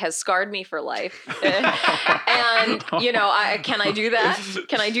 and it has scarred me for life. And can I do that?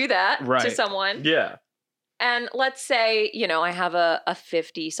 Can I do that to someone? Yeah. And let's say I have a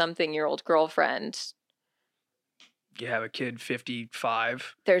 50-something-year-old girlfriend. You have a kid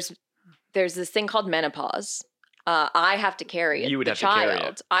 55. There's this thing called menopause. I have to carry You would the have child. to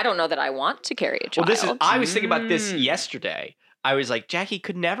carry it. I don't know that I want to carry a child. Well, I was thinking about this yesterday. I was like, Jackie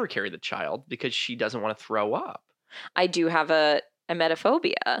could never carry the child because she doesn't want to throw up. I do have a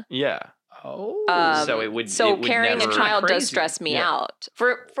emetophobia. Yeah. Oh. So it would. So it would carrying never... a child does stress me out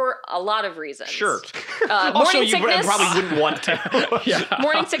for a lot of reasons. Sure. Also, you probably wouldn't want to. Yeah.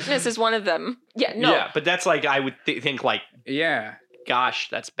 Morning sickness is one of them. Yeah. No. Yeah, but that's like I would think like. Yeah. Gosh,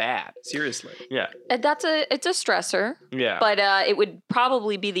 that's bad. Seriously. Yeah. It's a stressor. Yeah. But it would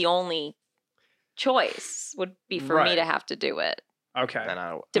probably be the only choice would be for me to have to do it. Okay.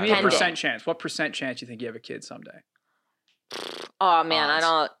 Depending. What percent chance? What percent chance you think you have a kid someday? Oh man, I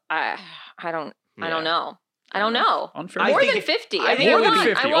don't know. I don't know. Unfair. More than 50. I think more than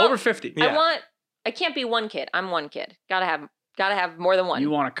 50. Over 50. Yeah. I can't be one kid. I'm one kid. Gotta have more than one.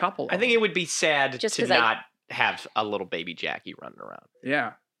 You want a couple. I think it would be sad to not have a little baby Jackie running around.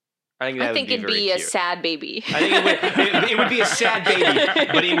 Yeah. I think it'd be a sad baby. I think it would be a sad baby,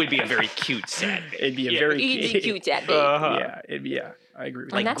 but it would be a very cute sad baby. It'd be a very cute sad baby. Yeah, I agree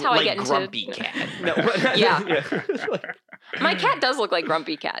with and that. that's how I get into grumpy cat. Yeah. My cat does look like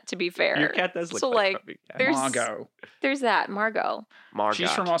Grumpy Cat, to be fair. Your cat does look So, like like, Grumpy Cat. there's- Margot. There's that, Margot. Margot.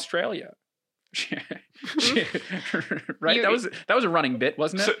 She's from Australia. Right? You- That was a running bit,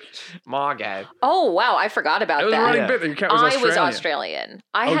 wasn't it? Margot. Oh, wow. I forgot about It was a that. running Yeah. bit that your cat was I Australian. was Australian.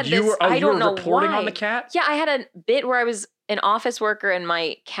 I had you this. were, I you don't were know reporting why. on the cat? Yeah, I had a bit where I was an office worker and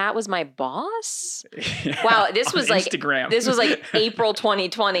my cat was my boss. Yeah, Wow, this on was like Instagram. This was like April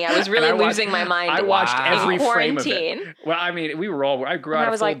 2020. I was really I watched- losing my mind. I watched Wow. every in frame of it. quarantine. Well, I mean, we were all. I grew And out I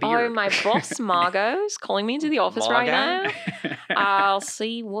a was full like, beard. oh, my boss Margot's calling me into the office right Margot? now. I'll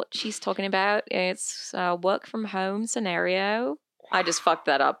see what she's talking about. It's a work from home scenario. I just fucked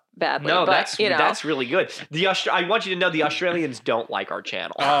that up badly. No, but, that's really good. I want you to know the Australians don't like our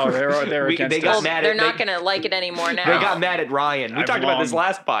channel. Oh, they're against they us. got well, mad they're at not they- going to like it anymore now. They got mad at Ryan. We I've talked about this long-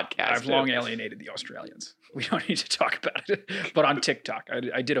 last podcast. I've long alienated the Australians. We don't need to talk about it. But on TikTok,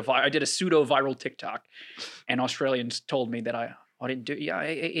 I did a pseudo viral TikTok, and Australians told me that I didn't do. Yeah,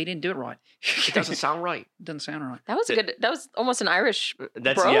 he didn't do it right. It doesn't sound right. Doesn't sound right. That was a good. That was almost an Irish.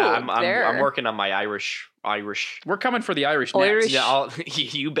 That's Bro, yeah. I'm there. working on my Irish. We're coming for the Irish. Irish- Nets. Yeah,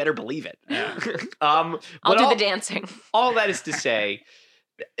 you better believe it. Yeah. I'll but do all, the dancing. all that is to say,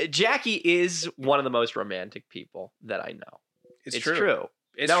 Jackie is one of the most romantic people that I know. It's true.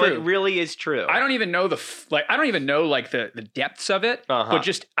 It's no, true. it really is true. I don't even know I don't even know like the depths of it, Uh-huh. but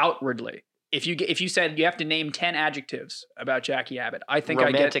just outwardly. If you said you have to name 10 adjectives about Jackie Abbott, I think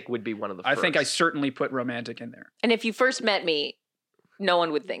romantic would be one of the I first. think I certainly put romantic in there. And if you first met me, no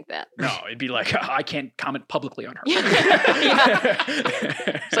one would think that. No, it'd be like I can't comment publicly on her. It's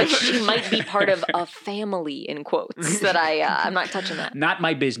like she might be part of a family in quotes that I'm not touching that. Not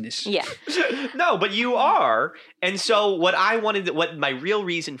my business. Yeah. No, but you are. And so what my real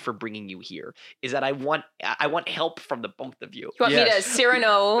reason for bringing you here is that I want help from the both of you. You want me to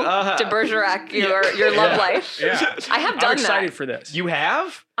Cyrano de Bergerac your love life? Yeah. I have I'm done excited that. for this. You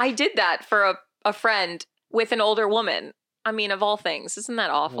have? I did that for a friend with an older woman. I mean, of all things, isn't that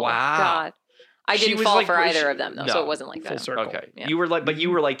awful? Wow. God. I She didn't was fall like- for was either she- of them though, no. so it wasn't like Full that. circle. Okay. Yeah. You were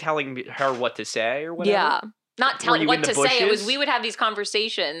like telling her what to say or whatever? Yeah. Not Were telling you what in the to say. It was bushes? we would have these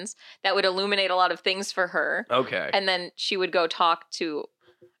conversations that would illuminate a lot of things for her. Okay. And then she would go talk to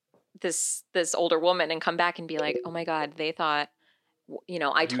this older woman and come back and be like, "Oh my God, they thought, I You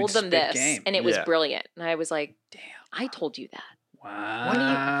told would them spit this, game. and it was Yeah. brilliant." And I was like, Damn. "I told you that. Wow. What do you?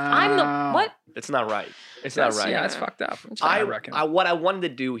 I'm the what? It's not right. It's That's, not right. Yeah, that's fucked up. I reckon. What I wanted to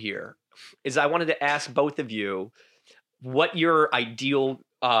do here is I wanted to ask both of you what your ideal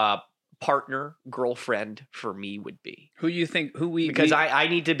partner, girlfriend for me would be. Who you think? Who we? Because we, I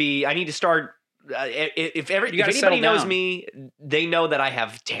need to start. If gotta anybody settle knows down. me, they know that I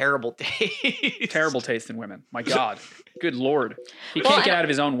have terrible taste. terrible taste in women. My God. Good Lord. He Well, can't get and out of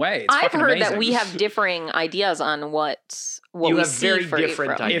his own way. It's I've fucking heard amazing. that we have differing ideas on what You we have see very for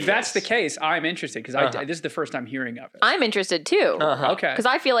different April. ideas. If that's the case, I'm interested because Uh-huh. this is the first I'm hearing of it. I'm interested too, Uh-huh. Okay. because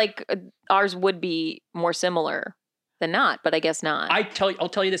I feel like ours would be more similar than not, but I guess not. I'll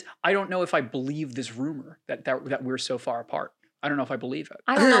tell you this. I don't know if I believe this rumor that we're so far apart. I don't know if I believe it.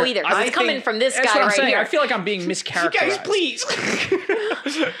 I don't know either. 'Cause I it's coming think- from this That's guy what I'm right saying. here. I feel like I'm being You mischaracterized. guys, please.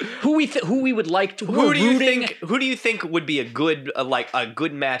 Who we would like to? Who do you rooting- think? Who do you think would be a good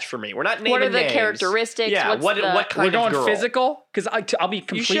good match for me? We're not naming What are the names. characteristics? Yeah. What's What the- what kind We're going of girl? physical because I'll be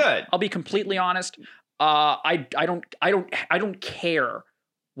complete. should. I'll be completely honest. I don't care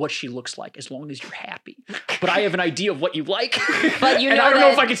what she looks like as long as you're happy. But I have an idea of what you like. But you and know I don't know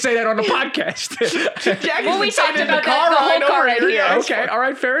that- if I can say that on the podcast. Jackie's Well, we been talked sitting in the about car that the whole ride car over right here. Okay, all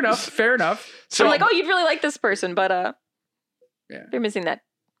right, fair enough. So I'm like, oh, you'd really like this person, but Yeah. they're missing that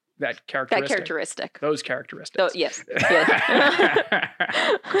that characteristic. characteristic. Those characteristics. So, yes. Good.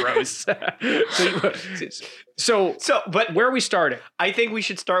 Gross. so But where are we starting? I think we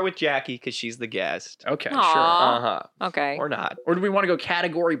should start with Jackie because she's the guest. Okay, Aw. sure. Uh-huh. Okay. Or not. Or do we want to go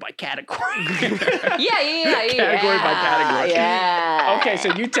category by category? Yeah. Category by category. Yeah. Okay,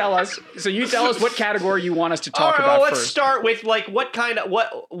 so you tell us. What category you want us to All talk right, about well, let's first. start with like what kind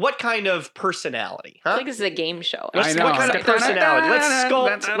of personality, I huh? think this is a game show. I know. What kind of personality? Let's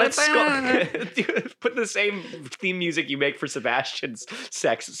sculpt. Da-da-da-da-da-da-da-da. Put the same theme music you make for Sebastian's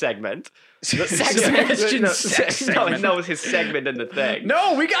sex segment. Sebastian's sex segment. No, his segment in the thing.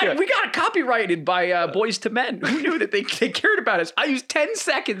 No, we got it copyrighted by Boys to Men. Who knew that they cared about us? I used 10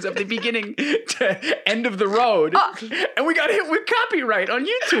 seconds of the beginning to end of the road, and we got hit with copyright on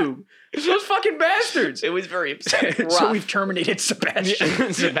YouTube. Those fucking bastards. It was very upsetting. So Rough. we've terminated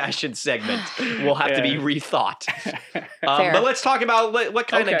Sebastian. Sebastian's segment will have to be rethought. Fair. But let's talk about what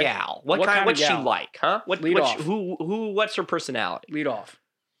kind of Okay. gal. What kind of What's she gal? like, huh? Lead off. What's her personality? Lead off.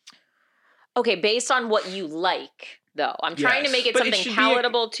 Okay, based on what you like, though. I'm trying to make it But it something should be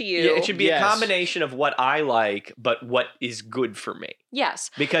palatable to you. Yeah, it should be Yes. a combination of what I like, but what is good for me.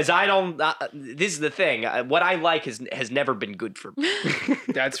 Yes. Because I don't. This is the thing. What I like has never been good for me.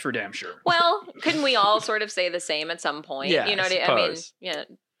 That's for damn sure. Well, couldn't we all sort of say the same at some point? Yeah, you know I what I mean? suppose. Yeah.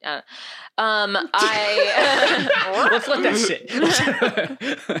 I Let's let that sit.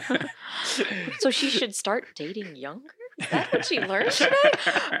 so she should start dating younger? Is that what she learned today?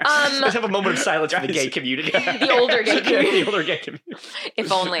 Let's have a moment of silence for the gay community. The older gay community. The older gay community.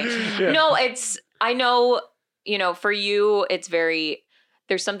 If only. No, I know, for you, it's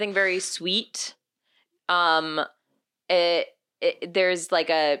there's something very sweet. There's like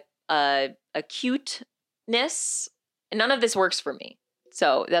a cuteness. None of this works for me.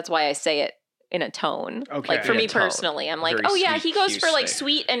 So that's why I say it in a tone. Okay. Like for In a me tone. personally, I'm like, Very oh yeah, sweet, he goes cute for like thing.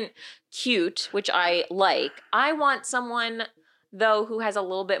 sweet and cute, which I like. I want someone though who has a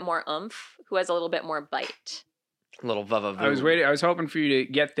little bit more oomph, who has a little bit more bite. Little vava. I was hoping for you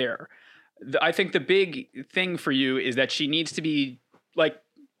to get there. I think the big thing for you is that she needs to be like,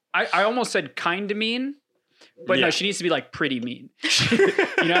 I almost said kind of mean, but Yeah. no, she needs to be like pretty mean. You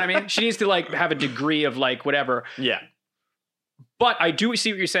know what I mean? She needs to like have a degree of like whatever. Yeah. But I do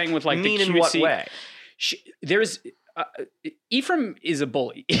see what you're saying with like Mean the cutesy. in what way? There's Ephraim is a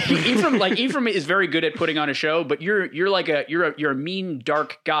bully. Ephraim is very good at putting on a show, but you're a mean,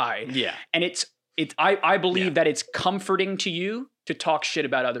 dark guy. Yeah. And I believe Yeah. that it's comforting to you to talk shit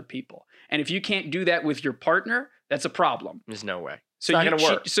about other people. And if you can't do that with your partner, that's a problem. There's no way. So It's not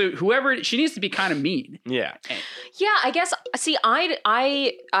gonna work. So whoever, she needs to be kind of mean. Yeah. Yeah, I guess. See,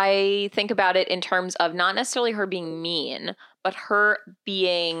 I think about it in terms of not necessarily her being mean, but her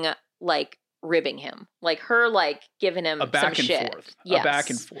being like ribbing him, like her like giving him A back some and shit. forth. Yes. A back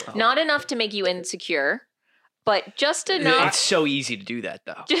and forth. Not enough to make you insecure, but just enough. It's so easy to do that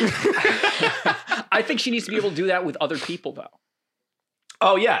though. I think she needs to be able to do that with other people, though.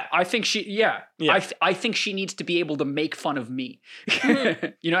 Oh yeah. I think Yeah. I think she needs to be able to make fun of me.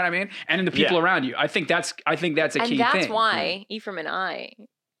 You know what I mean? And the people Yeah. around you. I think that's a key and thing. that's why Ephraim and I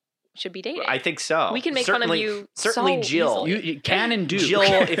should be dating. I think so. We can make fun of you Certainly, so Jill. easily. You can and do. Jill,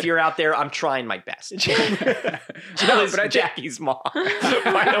 if you're out there, I'm trying my best. Jill is but I- Jackie's mom. By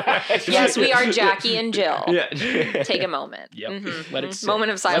the way. Yes, we are Jackie and Jill. Yeah. Take a moment. Yep. Mhm. Let it sit.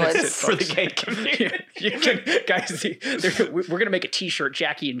 Moment of Let it silence. sit, For the folks. gay community. You can, guys, we're gonna make a T-shirt,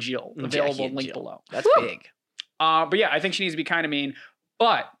 Jackie and Jill, available Jackie and link Jill. below. That's Woo. big. But yeah, I think she needs to be kind of mean.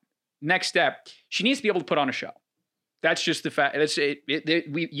 But next step, she needs to be able to put on a show. That's just the fact.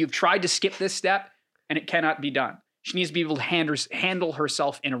 You've tried to skip this step, and it cannot be done. She needs to be able to handle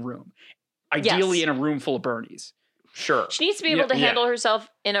herself in a room, ideally Yes. in a room full of Bernies. Sure. She needs to be able to handle herself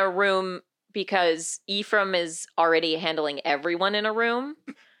in a room because Ephraim is already handling everyone in a room.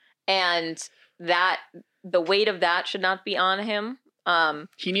 And that the weight of that should not be on him.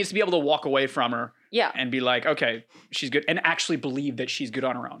 He needs to be able to walk away from her Yeah. and be like, okay, she's good, and actually believe that she's good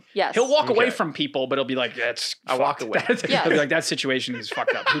on her own. Yes. He'll walk away Okay. from people, but he'll be like, that's I'll walk fucked. away. Yeah. He'll be like, that situation is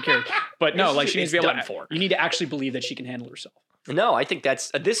fucked up. Who cares? But no, like she needs to It's be able done to, for. you need to actually believe that she can handle herself. No, I think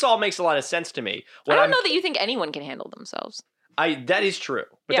this all makes a lot of sense to me. I don't know that you think anyone can handle themselves. That is true.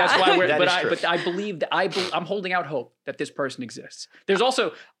 But Yeah. that's why That is true. but I believe that I'm holding out hope that this person exists. There's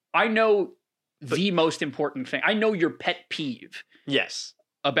also, I know the most important thing. I know your pet peeve Yes.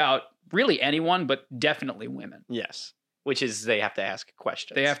 about really anyone, but definitely women. Yes. Which is they have to ask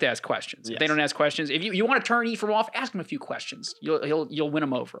questions. They have to ask questions. If they Yes. don't ask questions, if you want to turn Ephraim off, ask him a few questions. You'll win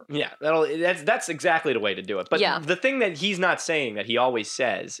him over. Yeah, that's exactly the way to do it. But Yeah. the thing that he's not saying that he always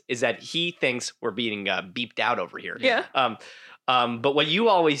says is that he thinks we're being beeped out over here. Yeah. But what you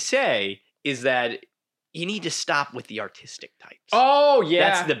always say is that you need to stop with the artistic types. Oh yeah,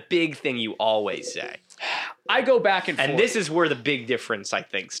 That's the big thing you always say. I go back and forth. And this is where the big difference, I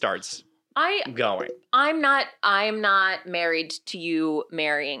think, starts going. I'm not married to you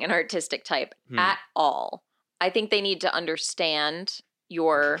marrying an artistic type at all. I think they need to understand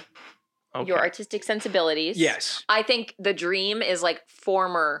your artistic sensibilities. Yes. I think the dream is like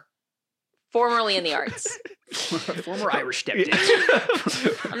formerly in the arts. Former Irish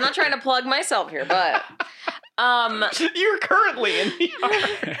stepdad. I'm not trying to plug myself here, but You're currently in the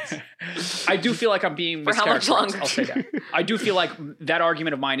arts. I do feel like I'm being For how much mischaracterized. longer? I'll say that. I do feel like that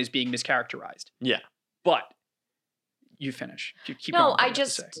argument of mine is being mischaracterized. Yeah. But you finish. Keep no, going with what I you have to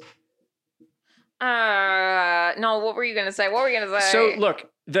just say. no, what were you gonna say? What were you gonna say? So look,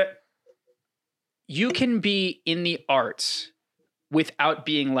 you can be in the arts without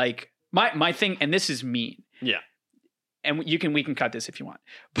being like my thing, and this is mean. Yeah. And we can cut this if you want.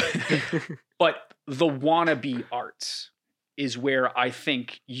 But the wannabe arts is where I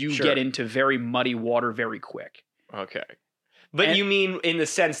think you Sure. get into very muddy water very quick. Okay. But And- you mean in the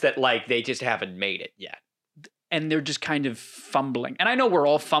sense that like they just haven't made it yet. And they're just kind of fumbling. And I know we're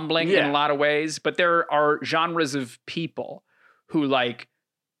all fumbling in a lot of ways, but there are genres of people who like,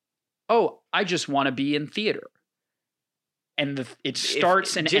 oh, I just want to be in theater. And it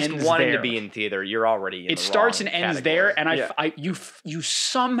starts and ends there. Just wanting to be in theater, you're already in it the starts wrong and ends category. there. And you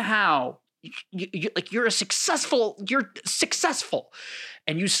somehow, you're successful,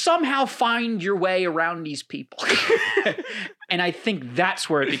 and you somehow find your way around these people. And I think that's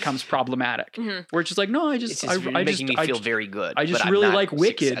where it becomes problematic. Where it's just like, no, It's just making me feel very good. I just but really I'm not like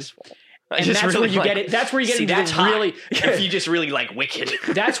Wicked. successful. And that's where you get it. That's where you get into that's the hot. really. If you just really like Wicked.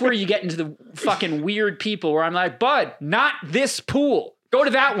 That's where you get into the fucking weird people where I'm like, bud, not this pool. Go to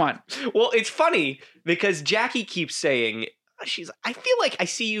that one. Well, it's funny because Jackie keeps saying, I feel like I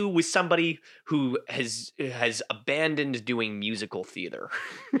see you with somebody who has abandoned doing musical theater.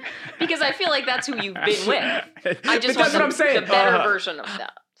 Because I feel like that's who you've been with. I just But that's want what I'm saying. the better version of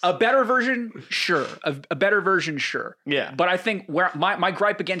that. A better version, sure. A better version, sure. Yeah. But I think where my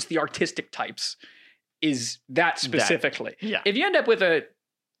gripe against the artistic types is that specifically. Yeah. If you end up with a,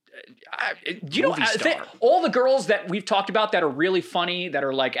 you know, Movie star. all the girls that we've talked about that are really funny, that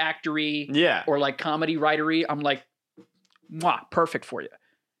are like actory, Yeah. or like comedy writery, I'm like, mwah, perfect for you.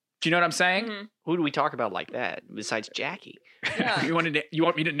 Do you know what I'm saying? Mhm. Who do we talk about like that besides Jackie? Yeah. You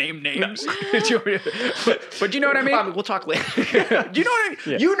want me to name names? But you know what I mean? We'll talk later. Do you know what I mean?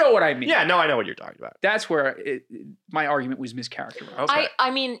 Yeah. You know what I mean. Yeah, no, I know what you're talking about. That's where my argument was mischaracterized. Okay.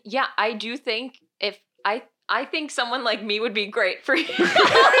 I mean, yeah, I do think if I think someone like me would be great for you. Jill,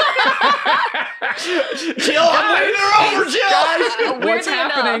 I'm winning her over, Jill. Guys, what's Weirdly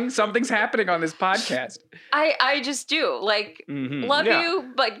happening? enough. Something's happening on this podcast. I just do. Like, Mhm. love Yeah.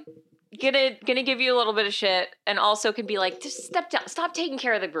 you, but gonna give you a little bit of shit, and also can be like, just step down, stop taking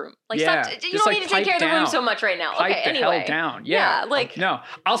care of the room. Like, Yeah, stop. You just, don't like, need to take pipe care of the room down. so much right now. Pipe Okay, the anyway. hell down. Yeah. like No,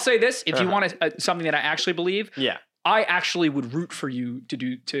 I'll say this. If you Uh-huh. want something that I actually believe, Yeah. I actually would root for you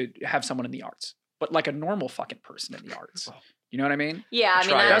to have someone in the arts, but like a normal fucking person in the arts. You know what I mean? yeah, I mean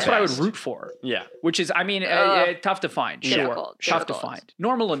Try That's what I would best. root for. Yeah. Which is, I mean, tough to find. Sure, Difficult, tough to difficult. find.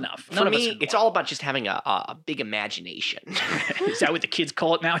 Normal enough. For None of us me, can it's go. all about just having a big imagination. Is that what the kids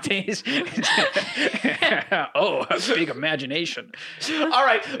call it nowadays? Oh, a big imagination. All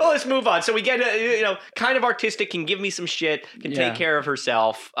right, well, let's move on. So we get, kind of artistic, can give me some shit, can Yeah. take care of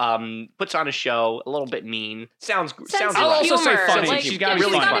herself, puts on a show, a little bit mean. Sounds Sense I'll of also say humor. funny. Like, She's yeah, got to be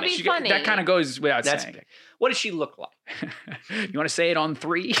really funny. gotta be funny. That kind of goes without That's saying. what does she look like? You want to say it on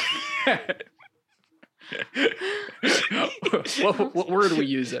 3? what word are we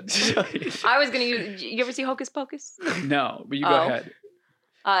using? I was gonna use. You ever see Hocus Pocus? No, but you go Oh.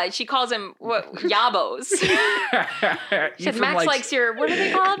 ahead. She calls him what? Yabos. She said Max likes your. What are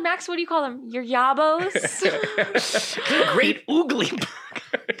they called? Max, what do you call them? Your yabos. Great oogly.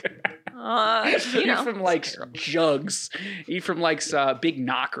 Ephraim likes jugs. Ephraim likes big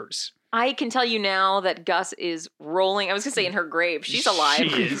knockers. I can tell you now that Gus is rolling. I was gonna say in her grave. She's alive. She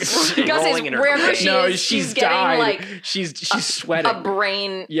is Gus rolling in is her wherever grave. she No, is. she's getting died. like She's sweating. a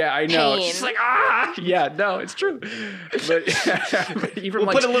brain. Yeah, I know. pain. She's like, ah. Yeah, no, it's true. But Ephraim We'll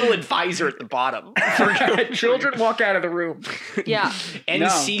likes put a little advisor at the bottom. children walk out of the room. Yeah.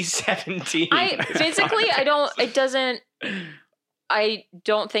 NC-17. I physically, I don't. It doesn't. I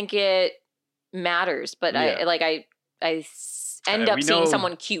don't think it matters. But Yeah. I end up we seeing know-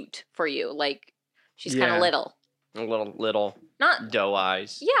 someone cute for you. Like she's kind Yeah. of little. A little Not. doe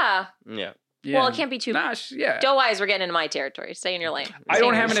eyes. Yeah. Yeah. Yeah. Well, it can't be too. Nah, yeah. Doe eyes. We're getting into my territory. Stay in your lane. I Stay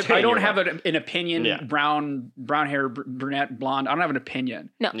don't in have your an. Stay I in don't your have lane. an opinion. Yeah. Brown hair, brunette, blonde. I don't have an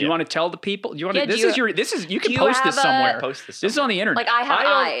opinion. No. You want to tell the people? You want to? Yeah, do This you- is your. This is. You do can you post this have a- somewhere. Post this. This is on the internet. Like I have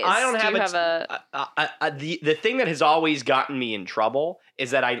eyes. I don't Do have you a. The thing that has always gotten me in trouble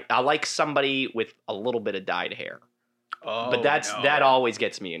is that I like somebody with a little bit of dyed hair. Oh, But that always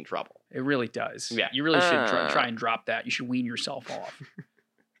gets me in trouble. It really does. Yeah. You really should try and drop that. You should wean yourself off.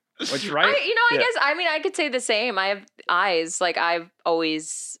 What's right? I Yeah. guess. I mean, I could say the same. I have eyes. Like I've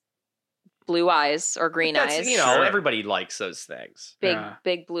always blue eyes or green That's, eyes. Sure. everybody likes those things. Yeah.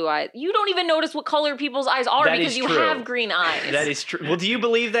 Big blue eyes. You don't even notice what color people's eyes are That because is you true. have green eyes. That is true. Well, do you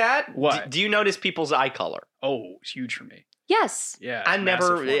believe that? What? Do you notice people's eye color? Oh, it's huge for me. Yes. Yeah. I it's never.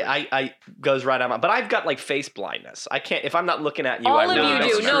 massive for me. I goes right on my. But I've got like face blindness. I can't if I'm not looking at you. All I of really you don't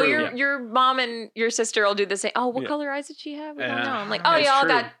do. see. No, true. your mom and your sister will do the same. Oh, what Yeah. color eyes did she have? We don't Yeah. know. I'm like, oh, It's y'all true.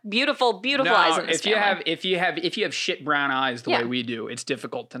 got beautiful No, eyes in this if you family. have shit brown eyes the Yeah. way we do, it's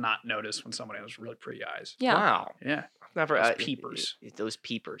difficult to not notice when somebody has really pretty eyes. Yeah. Wow. Yeah. Never Those peepers. Those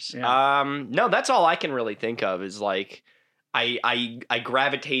peepers. Yeah. No, that's all I can really think of is like I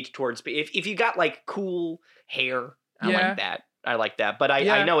gravitate towards if you got like cool hair, I like that. I like that, but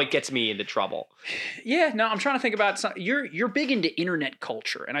I know it gets me into trouble. Yeah, no, I'm trying to think about you're big into internet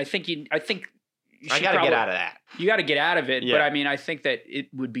culture, and I think I got to get out of that. You got to get out of it, Yeah. but I mean, I think that it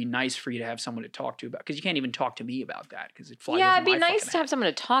would be nice for you to have someone to talk to about, because you can't even talk to me about that because it flies. Yeah, over it'd be my nice fucking to have head. someone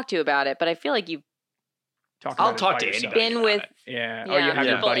to talk to about it, but I feel like you've I'll talk to anybody. been with Yeah. Oh, you have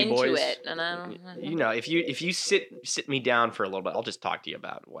your people buddy into boys. it, and I don't. You know, if you sit me down for a little bit, I'll just talk to you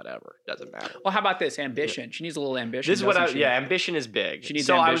about whatever. Doesn't matter. Well, how about this? Ambition. She needs a little ambition. This is what doesn't she? ambition is big. She needs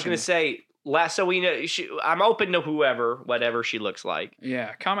so I was ambition. going to say so we know I'm open to whatever she looks like.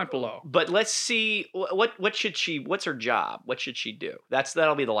 Yeah. Comment below. But let's see what's her job? What should she do?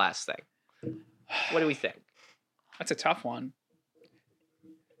 That'll be the last thing. What do we think? That's a tough one.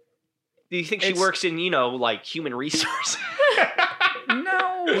 Do you think she works in, like human resources?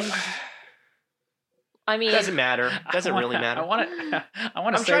 No. I mean, Doesn't matter. Doesn't really matter. I want to.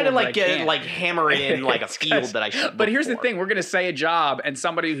 I'm trying to hammer it in like a field that I should. But here's the thing: we're gonna say a job, and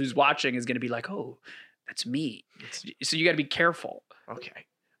somebody who's watching is gonna be like, "Oh, that's me." So you got to be careful. Okay,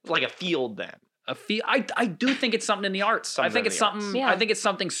 like a field then. A field. I do think it's something in the arts. I think it's something. Yeah. I think it's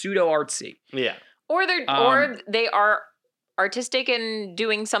something pseudo artsy. Yeah. or they are artistic and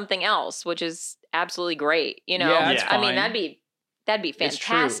doing something else, which is absolutely great. You know, Yeah, that's I mean, fine. that'd be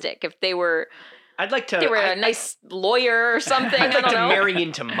fantastic if they were. I'd like to. They were a nice lawyer or something. I'd like I to don't know. marry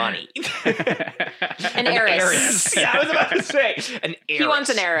into money. An heiress. Yeah, I was about to say an heiress. He wants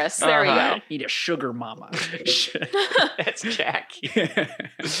an heiress. There we go. Need a sugar mama. That's Jack.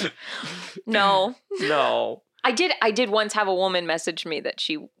 No, No. I did once have a woman message me that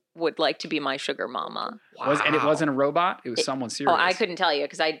she would like to be my sugar mama. And it wasn't a robot. It was someone serious. Oh, I couldn't tell you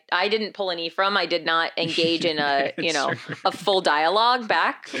because I didn't pull an Ephraim. I did not engage in a a full dialogue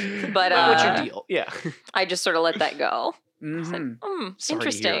back. But What's your deal? Yeah. I just sort of let that go. Mhm. Sorry to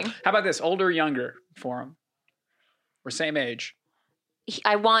Interesting. hear. How about this? Older or younger for him? We're same age.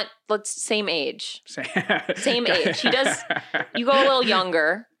 Same age. Same age. He does. You go a little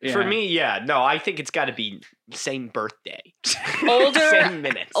younger. Yeah. For me, yeah. No, I think it's got to be same birthday. Older. Same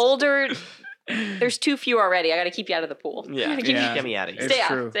minutes. Older. There's too few already. I got to keep you out of the pool. Yeah. Yeah. Get me out of here. It's Stay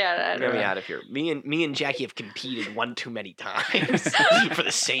true. out. Stay out. Get me out of here. Me and Jackie have competed one too many times for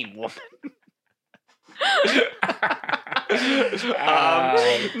the same woman.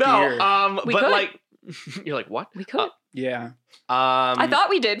 We but could. like, you're like, what? We could. Yeah. I thought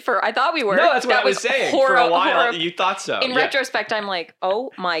we did. I thought we were. No, that's what That I was saying. For a while, you thought so. In retrospect, I'm like,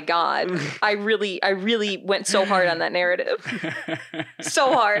 oh my God, I really went so hard on that narrative,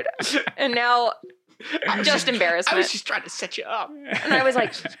 so hard, and now just embarrassment. I was just trying to set you up. And I was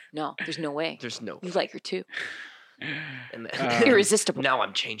like, no, there's no way. There's no. You like her too. And then, Irresistible. Now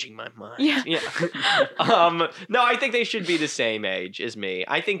I'm changing my mind. Yeah. No, I think they should be the same age as me.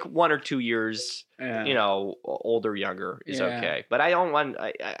 I think 1 or 2 years, older, younger is okay. But I don't want.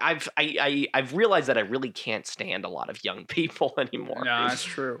 I've realized that I really can't stand a lot of young people anymore. No, that's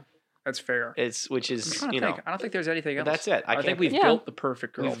true. That's fair. Which is I don't think there's anything else. That's it. I think we've built the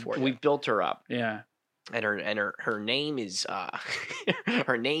perfect girl for you. We've built her up. Yeah. And her name is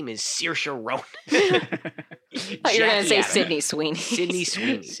her name is Saoirse Ronan. thought you were going to say Sydney Sweeney. Sydney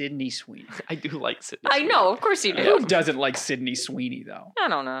Sweeney. Sydney Sweeney. I do like Sydney. I know, of course you do. Who doesn't like Sydney Sweeney though? I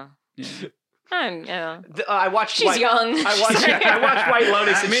don't know. Yeah. I watched. She's young. I watched White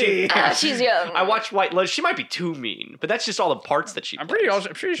Lotus. And Me. She's young. I watched White Lotus. She might be too mean, but that's just all the parts that she. I'm plays.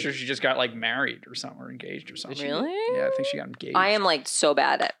 pretty sure she just got like married or something, or engaged or something. Really? Yeah, I think she got engaged. I am like so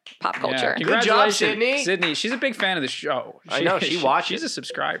bad at pop culture. Yeah. Good job, Congratulations, Sydney. Sydney, she's a big fan of the show. I know, she watches. She's a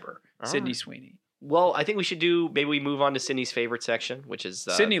subscriber. All Sydney right. Sweeney. Well, I think we should do. Maybe we move on to Sydney's favorite section, which is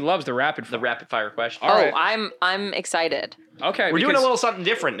Sydney loves the rapid fire. the rapid fire question. All right. I'm excited. Okay, We're doing a because little something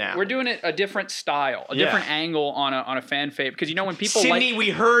different now. We're doing it a different style, a different angle on a fan favorite. Because when people Sydney, we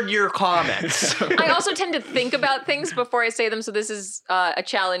heard your comments. I also tend to think about things before I say them, so this is a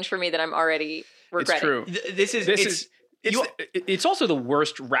challenge for me that I'm already regretting. It's true. This is. It's also the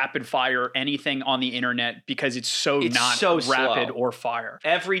worst rapid fire anything on the internet because it's so rapid slow. or fire.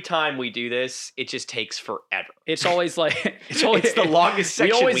 Every time we do this, it just takes forever. It's always like It's the longest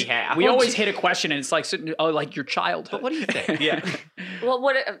section we have. We always hit a question and it's like like your childhood. But what do you think? Yeah. Well,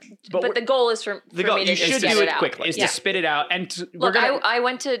 but the goal is for me to you just should get do it it out. quickly. Is Yeah. to spit it out and Look, I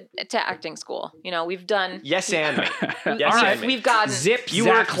went to acting school. We've done. Yes, and me. Yes, All right. and me. We've gotten. zip. You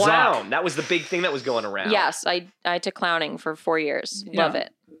zap, were a clown. zap. That was the big thing that was going around. Yes, I took clowning for 4 years. Yeah. Love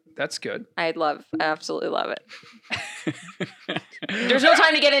it. That's good. I absolutely love it. There's no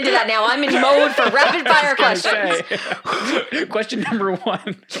time to get into that now. I'm in mode for rapid fire questions. Question number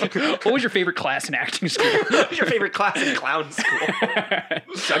 1. What was your favorite class in acting school? What was your favorite class in clown school?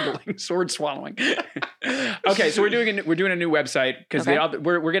 Juggling, sword swallowing. Okay, so we're doing a new website because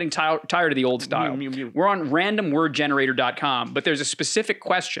we're getting tired of the old style. We're on randomwordgenerator.com, but there's a specific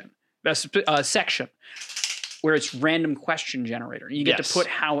question, a section where it's random question generator. You get to put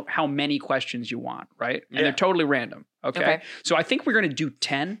how many questions you want, right? And they're totally random. Okay. So I think we're going to do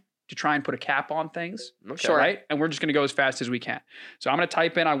 10 to try and put a cap on things. Okay. Sure. Right? And we're just going to go as fast as we can. So I'm going to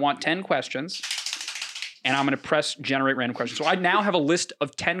type in, I want 10 questions, and I'm going to press generate random questions. So I now have a list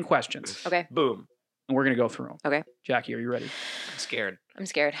of 10 questions. Okay. Boom. And we're going to go through them. Okay. Jackie, are you ready? I'm scared. I'm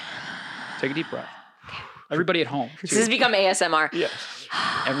scared. Take a deep breath. Everybody at home. This has become ASMR. Yeah.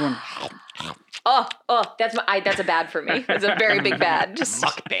 Everyone. Oh, that's a bad for me. It's a very big bad. Just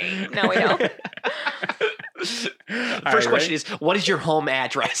Mukbang. now we know. First question is, what is your home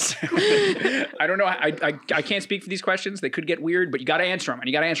address? I don't know. I can't speak for these questions. They could get weird, but you got to answer them, and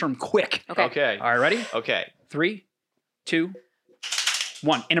you got to answer them quick. Okay. All right, ready? Okay. 3, 2,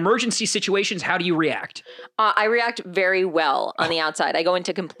 1. In emergency situations, how do you react? I react very well on the outside. I go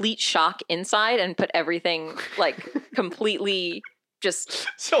into complete shock inside and put everything like completely just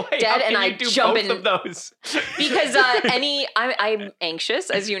So hey, dead, how can and you I do jump both in of those? because I'm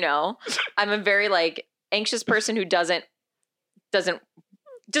anxious, as you know. I'm a very like anxious person who doesn't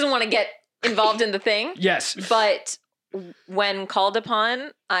want to get involved in the thing. Yes. But when called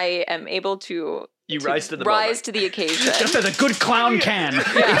upon, I am able to rise to the occasion. Just as a good clown can.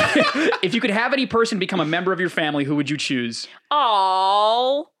 Yeah. If you could have any person become a member of your family, who would you choose?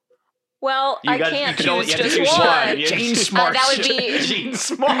 Oh. Well, I can't choose just one. Jane Smart. That would be Jane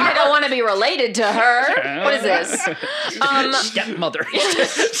Smart. I don't want to be related to her. What is this? Stepmother.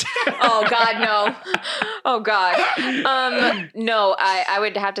 Oh God, no. Oh God. No. I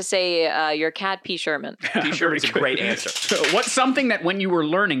would have to say your cat P. Sherman. P. Sherman's a great answer. What's something that when you were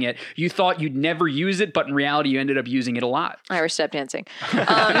learning it, you thought you'd never use it, but in reality you ended up using it a lot? Irish step dancing.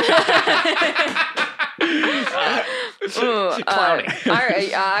 Clowning.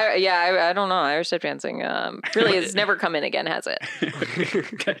 I don't know. Irish step dancing really has never come in again, has it?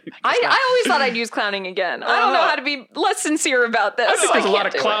 I always thought I'd use clowning again. I don't know how to be less sincere about this. I think there's a lot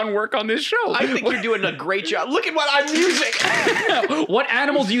of can't do clown work on this show. I think you're doing a great job. Look at what I'm using. What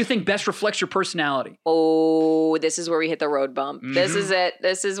animal do you think best reflects your personality? Oh, this is where we hit the road bump. Mm-hmm. This is it.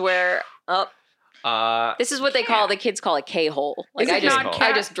 This is where this is what they call, the kids call a K-hole. Like I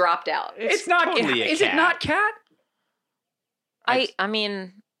just dropped out. It's not totally Is it not cat? I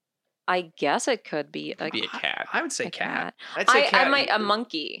mean, I guess it could be a cat. I would say cat. I'd say cat. I might a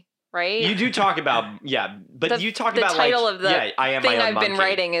monkey, right? You do talk about but you talk about the title of the I am thing my own I've been monkey.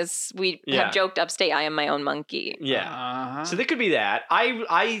 writing is we have joked upstate. I am my own monkey. Yeah. So that could be that.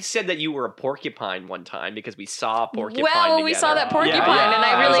 I said that you were a porcupine one time because we saw a porcupine. Well, together. we saw that porcupine, and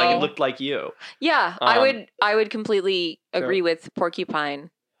I was like, really it looked like you. Yeah, I would completely agree with porcupine.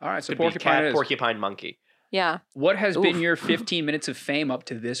 All right, so Could be cat, porcupine, monkey. Yeah. What has been your 15 minutes of fame up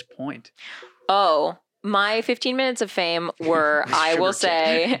to this point? Oh, my 15 minutes of fame were, I will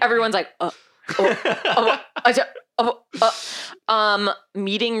say, everyone's like,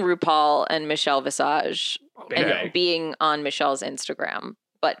 meeting RuPaul and Michelle Visage and being on Michelle's Instagram,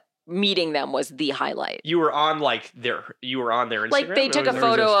 but meeting them was the highlight. You were on their Instagram? Like they took a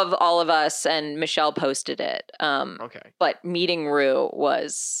photo of all of us and Michelle posted it. Okay. But meeting Ru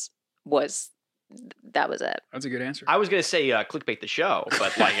was that was it. That's a good answer. I was going to say clickbait the show,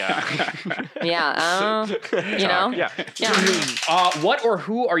 but like yeah, you know? Yeah. What or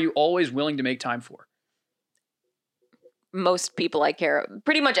who are you always willing to make time for? Most people I care,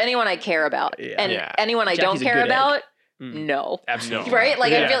 pretty much anyone I care about, and anyone I don't care about, no, absolutely, right?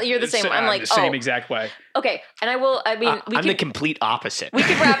 Like I feel you're the same. I'm like the same exact way. Okay, and I mean, I'm the complete opposite. We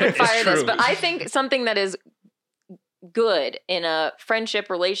could rapid fire this, but I think something that is good in a friendship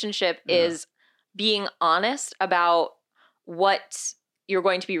relationship is being honest about what you're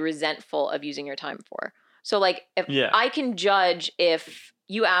going to be resentful of using your time for. So like if I can judge if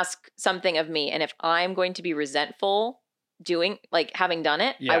you ask something of me and if I'm going to be resentful having done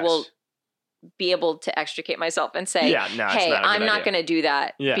it, I will be able to extricate myself and say, hey, I'm not going to do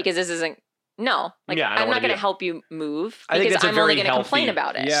that because this isn't, I'm not going to help you move because I'm only going to complain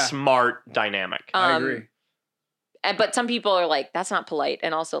about it. Smart dynamic. I agree. But some people are like, that's not polite.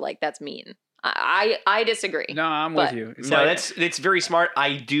 And also like, that's mean. I disagree. No, I'm But- with you. It's No, like, it's very smart.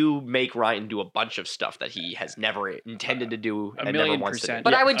 I do make Ryan do a bunch of stuff that he has never intended to do A and million never wants to do. percent.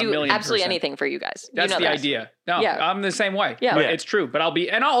 But I would a do million absolutely percent. anything for you guys. That's you know the that. idea. No, Yeah. I'm the same way. Yeah. But Yeah. it's true. But I'll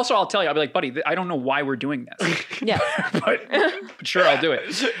tell you, I'll be like, buddy, I don't know why we're doing this. Yeah. but sure, I'll do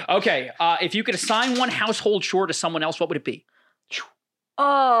it. Okay. If you could assign one household chore to someone else, what would it be?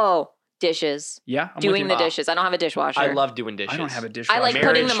 Oh, dishes. Yeah. I'm with Doing you. the dishes. I don't have a dishwasher. I love doing dishes. I don't have a dishwasher. I like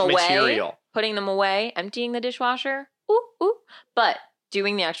putting Marriage them away. material. Putting them away. Emptying the dishwasher. Ooh, ooh. But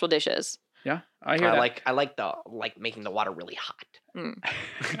doing the actual dishes. Yeah. I hear that. I like making the water really hot.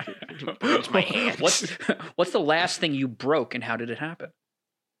 Mm. Burns my hands. What's the last thing you broke and how did it happen?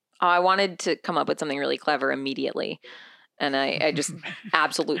 I wanted to come up with something really clever immediately. And I just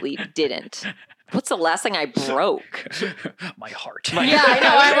absolutely didn't. What's the last thing I broke? My heart. Yeah, I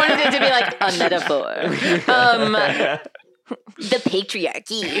know. I wanted it to be like a metaphor. The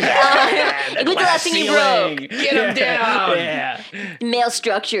patriarchy. What's the last thing you broke? Get him down. Yeah. Male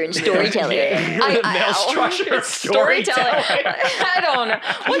structure and storyteller. Male structure and storytelling. I don't know.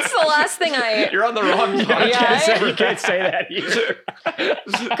 What's the last thing I... You're on the wrong podcast. Yeah. You can't say that either.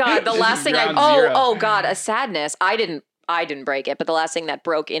 God, the last thing I... Ground zero. Oh, God, a sadness. I didn't break it, but the last thing that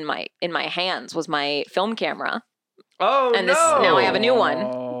broke in my hands was my film camera. Oh, And no. now I have a new one.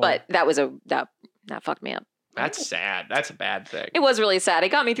 Oh. But that fucked me up. That's sad. That's a bad thing. It was really sad. It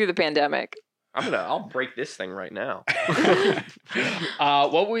got me through the pandemic. I'll break this thing right now.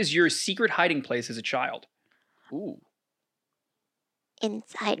 What was your secret hiding place as a child? Ooh.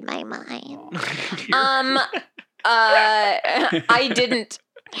 Inside my mind. I didn't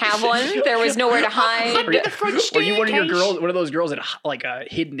have one. There was nowhere to hide. Were you one of those girls that like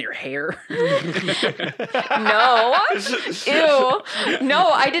hid in their hair? No. Ew. No,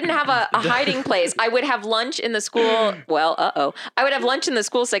 I didn't have a hiding place. I would have lunch in the school. Well, I would have lunch in the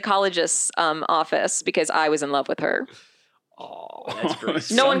school psychologist's office because I was in love with her. Oh, that's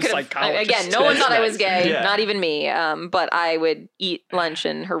gross. No one Some could have, psychologist. again, no one That's thought I was nice. gay, Yeah. not even me. But I would eat lunch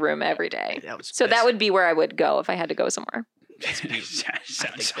in her room every day. So that that's- would be where I would go if I had to go somewhere. Sounds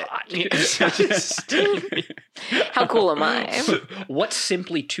that- hot. How cool am I? What's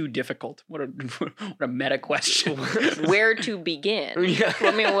simply too difficult? What a meta question. Where to begin? Yeah.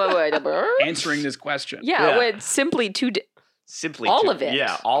 I mean, what? Answering this question. Yeah, Yeah. it's simply too. Simply All too- of it.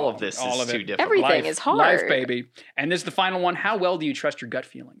 Yeah, all of this All is of too it. difficult. Everything Life, is hard. Life, baby. And this is the final one. How well do you trust your gut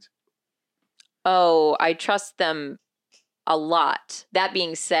feelings? Oh, I trust them a lot. That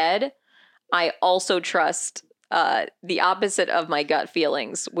being said, I also trust the opposite of my gut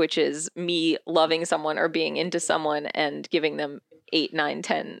feelings, which is me loving someone or being into someone and giving them 8, 9,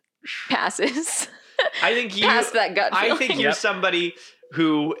 10 passes I think you. past that gut feeling. I think you're somebody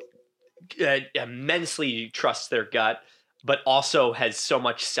who immensely trusts their gut, but also has so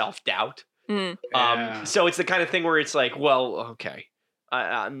much self-doubt. Mm. Yeah. So it's the kind of thing where it's like, well, okay,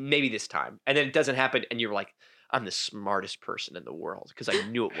 maybe this time, and then it doesn't happen, and you're like, I'm the smartest person in the world because I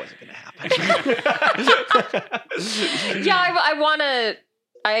knew it wasn't going to happen. Yeah, I want to.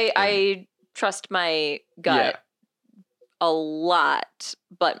 I trust my gut a lot,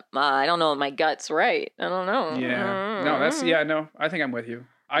 but I don't know if my gut's right. I don't know. Yeah. No, no, I think I'm with you.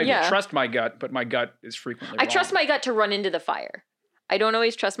 I Yeah. trust my gut, but my gut is frequently I wrong. trust my gut to run into the fire. I don't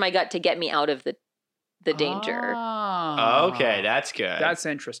always trust my gut to get me out of the danger. Ah. Okay, that's good. That's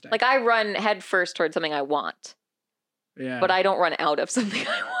interesting. Like I run head first towards something I want, yeah. but I don't run out of something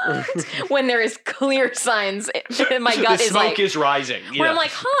I want when there is clear signs. My gut the is smoke like is rising. where I'm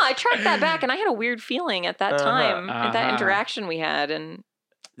like, I tracked that back, and I had a weird feeling at that time, at that Uh-huh. interaction we had, and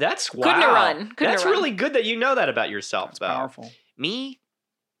that's wow. couldn't have run. Couldn't That's have run. really good that you know that about yourself. That's though. powerful. Me,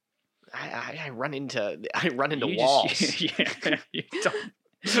 I run into You walls. Just, yeah, you don't.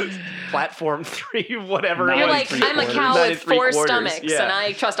 Platform 3, whatever. Nine You're and like, three I'm a quarters. cow 9 with and 4 3/4. stomachs, Yeah. and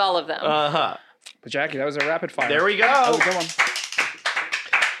I trust all of them. Uh-huh. But Jackie, that was a rapid fire. There we go. That was a good one.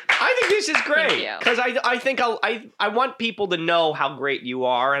 I think this is great you. because I think I want people to know how great you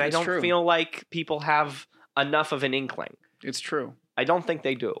are, and It's I don't true. feel like people have enough of an inkling. It's true. I don't think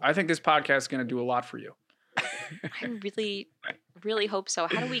they do. I think this podcast is going to do a lot for you. I really, really hope so.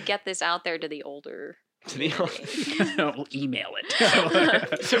 How do we get this out there to the older? To be honest, We'll email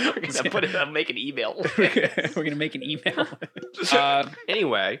it. so we're gonna put it. Make an email. We're going to make an email.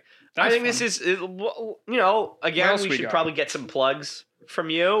 Anyway, That's I think fun. this is again else we we should got? probably get some plugs from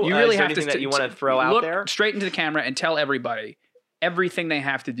you. You really is there have to anything that you want to throw out look there. straight into the camera and tell everybody everything they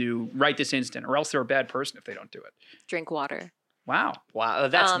have to do right this instant, or else they're a bad person if they don't do it. Drink water. Wow. Wow,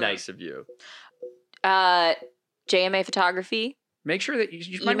 that's Um, nice of you. JMA photography. Make sure that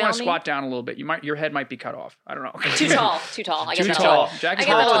you might Email want to me. squat down a little bit. Your head might be cut off. I don't know. Too tall. Too tall. I Too get that a tall. lot. Jackie's I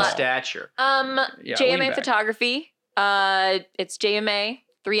get that a Tall in lot. stature. Yeah, JMA lean back. photography. It's JMA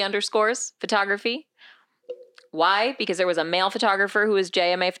 3_ photography. Why? Because there was a male photographer who was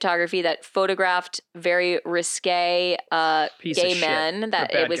JMA photography that photographed very risque Piece of gay shit. men.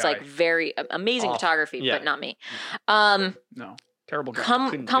 That Bad it was guy. like very amazing Awful. photography, Yeah. but not me. No, terrible guy.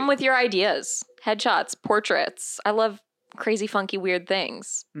 Couldn't Come be. with your ideas, headshots, portraits. I love crazy, funky, weird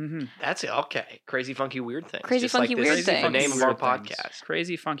things. Mm-hmm. That's it. Okay. Crazy, funky, weird things. Crazy, Just funky, like weird this things. is the name of our Weird things. podcast.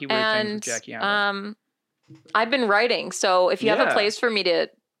 Crazy, funky, weird things with And Jackie Abbott. I've been writing, so if you have a Yeah. place for me to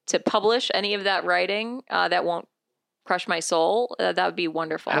publish any of that writing that won't crush my soul, that would be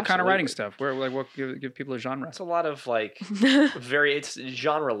wonderful. What kind of writing Absolutely. stuff? Where like what give people a genre? It's a lot of like it's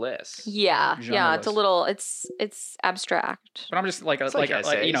genre-less. Yeah, it's a Genreless. little, it's abstract. But I'm just like It's like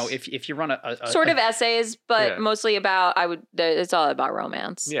like you know, essays. if you run a Sort of essays, but Yeah. mostly about, it's all about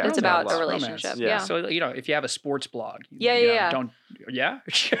romance. Yeah, It's it's about about the romance. relationship. Yeah. Yeah. So you know, if you have a sports blog, Yeah, you know, yeah. don't yeah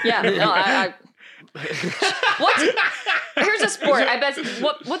Yeah. No, I what? Here's a sport. I bet,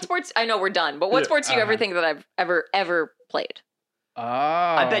 what sports, I know we're done, but what Yeah. sports do you ever think that I've ever played? Oh,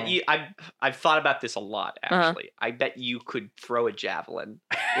 I bet you. I've thought about this a lot. Uh-huh. Actually, I bet you could throw a javelin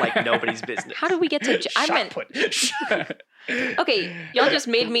like nobody's business. How did we get to, I Shot meant, put. okay, y'all just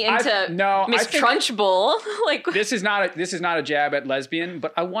made me into no, Miss I think Trunchbull. Like, this is not a jab at lesbian,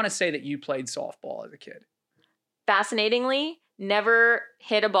 but I want to say that you played softball as a kid. fascinatingly, never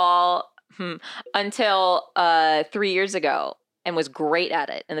hit a ball until 3 years ago and was great at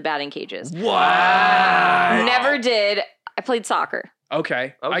it in the batting cages. Wow. Never did. I played soccer.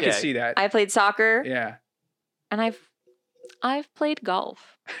 Okay, I Okay. can see that. I played soccer Yeah. and I've played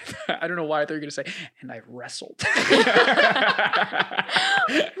golf. I don't know why I thought you were gonna say, and I wrestled.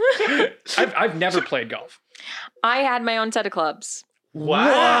 I've never played golf. I had my own set of clubs.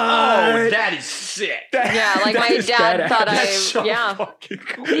 Wow, What? that is sick. Yeah, like my That is dad badass. thought That's I- so yeah. fucking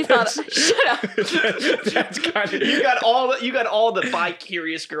cool. He thought, That's- shut up. That's kind of You got all the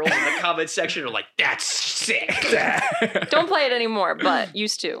bi-curious girls in the comment section are like, that's sick. Don't play it anymore, but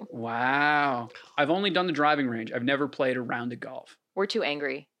used to. Wow. I've only done the driving range. I've never played a round of golf. We're too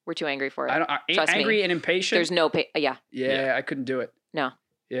angry. We're too angry for it. I don't. Trust me. Angry and impatient. There's no yeah. Yeah, I couldn't do it. No.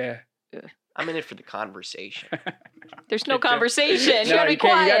 Yeah. I'm in it for the conversation. There's no conversation. You No, gotta be you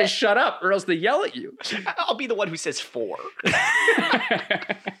can't. You gotta quiet. shut up, or else they yell at you. I'll be the one who says 4.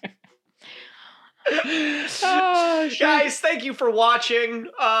 Oh, shit. Guys, thank you for watching.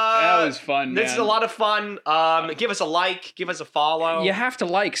 That was fun. This is a lot of fun. Give us a like, give us a follow. You have to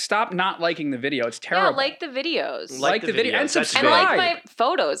like. Stop not liking the video. It's Yeah, terrible. like the videos. Like the video videos. and That's and subscribe. like my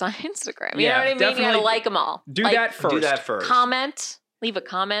photos on Instagram. You Yeah, know what I mean? You definitely gotta like them all. Do Like, that first. Do that first. Comment. Leave a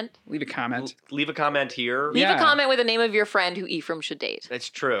comment. Leave a comment. Leave a comment here. Leave Yeah. a comment with the name of your friend who Ephraim should date. That's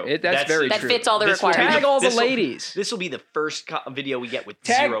true. That's very That true. fits all the This will be requirements. Tag all the this will- ladies. This will be the first video we get with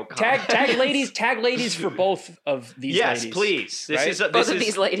zero comments. Tag ladies for both of these Yes, ladies. please. This Right? is Both of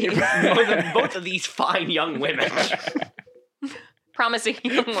these ladies. both of these fine young women. Promising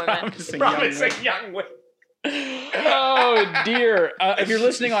young women. Promising young Promising women. young women. Oh dear! If you're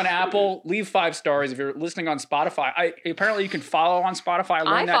listening on Apple, leave 5 stars. If you're listening on Spotify, apparently you can follow on Spotify.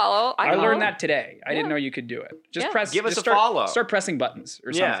 I follow. I follow. learned that today. I didn't Yeah. know you could do it. Just Yeah. press. Give us just a start, follow. Start pressing buttons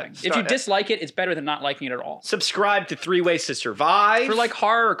or Yeah, something. If start- you dislike it, it's better than not liking it at all. Subscribe to 3 Ways to Survive. For like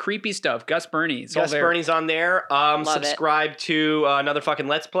horror or creepy stuff, Gus Burney. It's all Gus there. Burney's on there. it. Subscribe to another fucking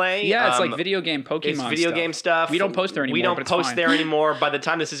Let's Play. Yeah, it's like video game Pokemon. It's video game stuff. We don't post there anymore. We don't but it's post fine. there anymore. By the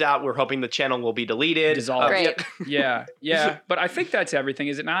time this is out, we're hoping the channel will be deleted. Dissolved. Great. Yeah. But I think that's everything,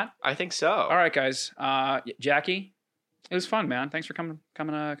 is it not? I think so. All right, guys. Jackie, it was fun, man. Thanks for coming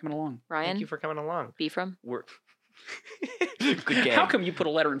along. Ryan, Thank you for coming along. Ephraim, We're good game. How come you put a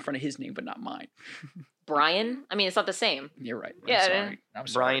letter in front of his name but not mine? Brian. I mean, it's not the same. You're right. Yeah, I'm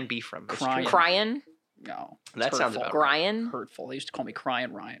sorry. Brian Beefram? It's Crying. true. Crying. No. That it's sounds hurtful. about right. Brian. Hurtful. They used to call me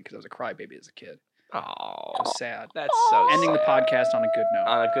Crying Ryan because I was a crybaby as a kid. Oh, It was sad. that's so Ending the sad. podcast on a good note.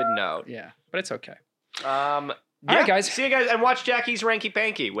 On a good note. Yeah, but it's okay. Yeah, right, guys. See you guys, and watch Jackie's Ranky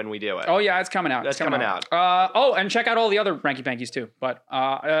Panky when we do it. Oh yeah, it's coming out. That's It's coming coming out. And check out all the other Ranky Pankies too. But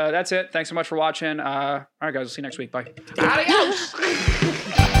that's it. Thanks so much for watching. All right, guys. We'll see you next week. Bye. Adios.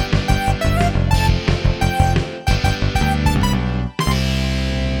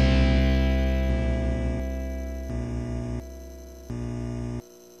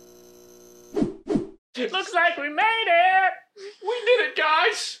 Looks like we made it. We did it,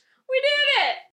 guys. We did it.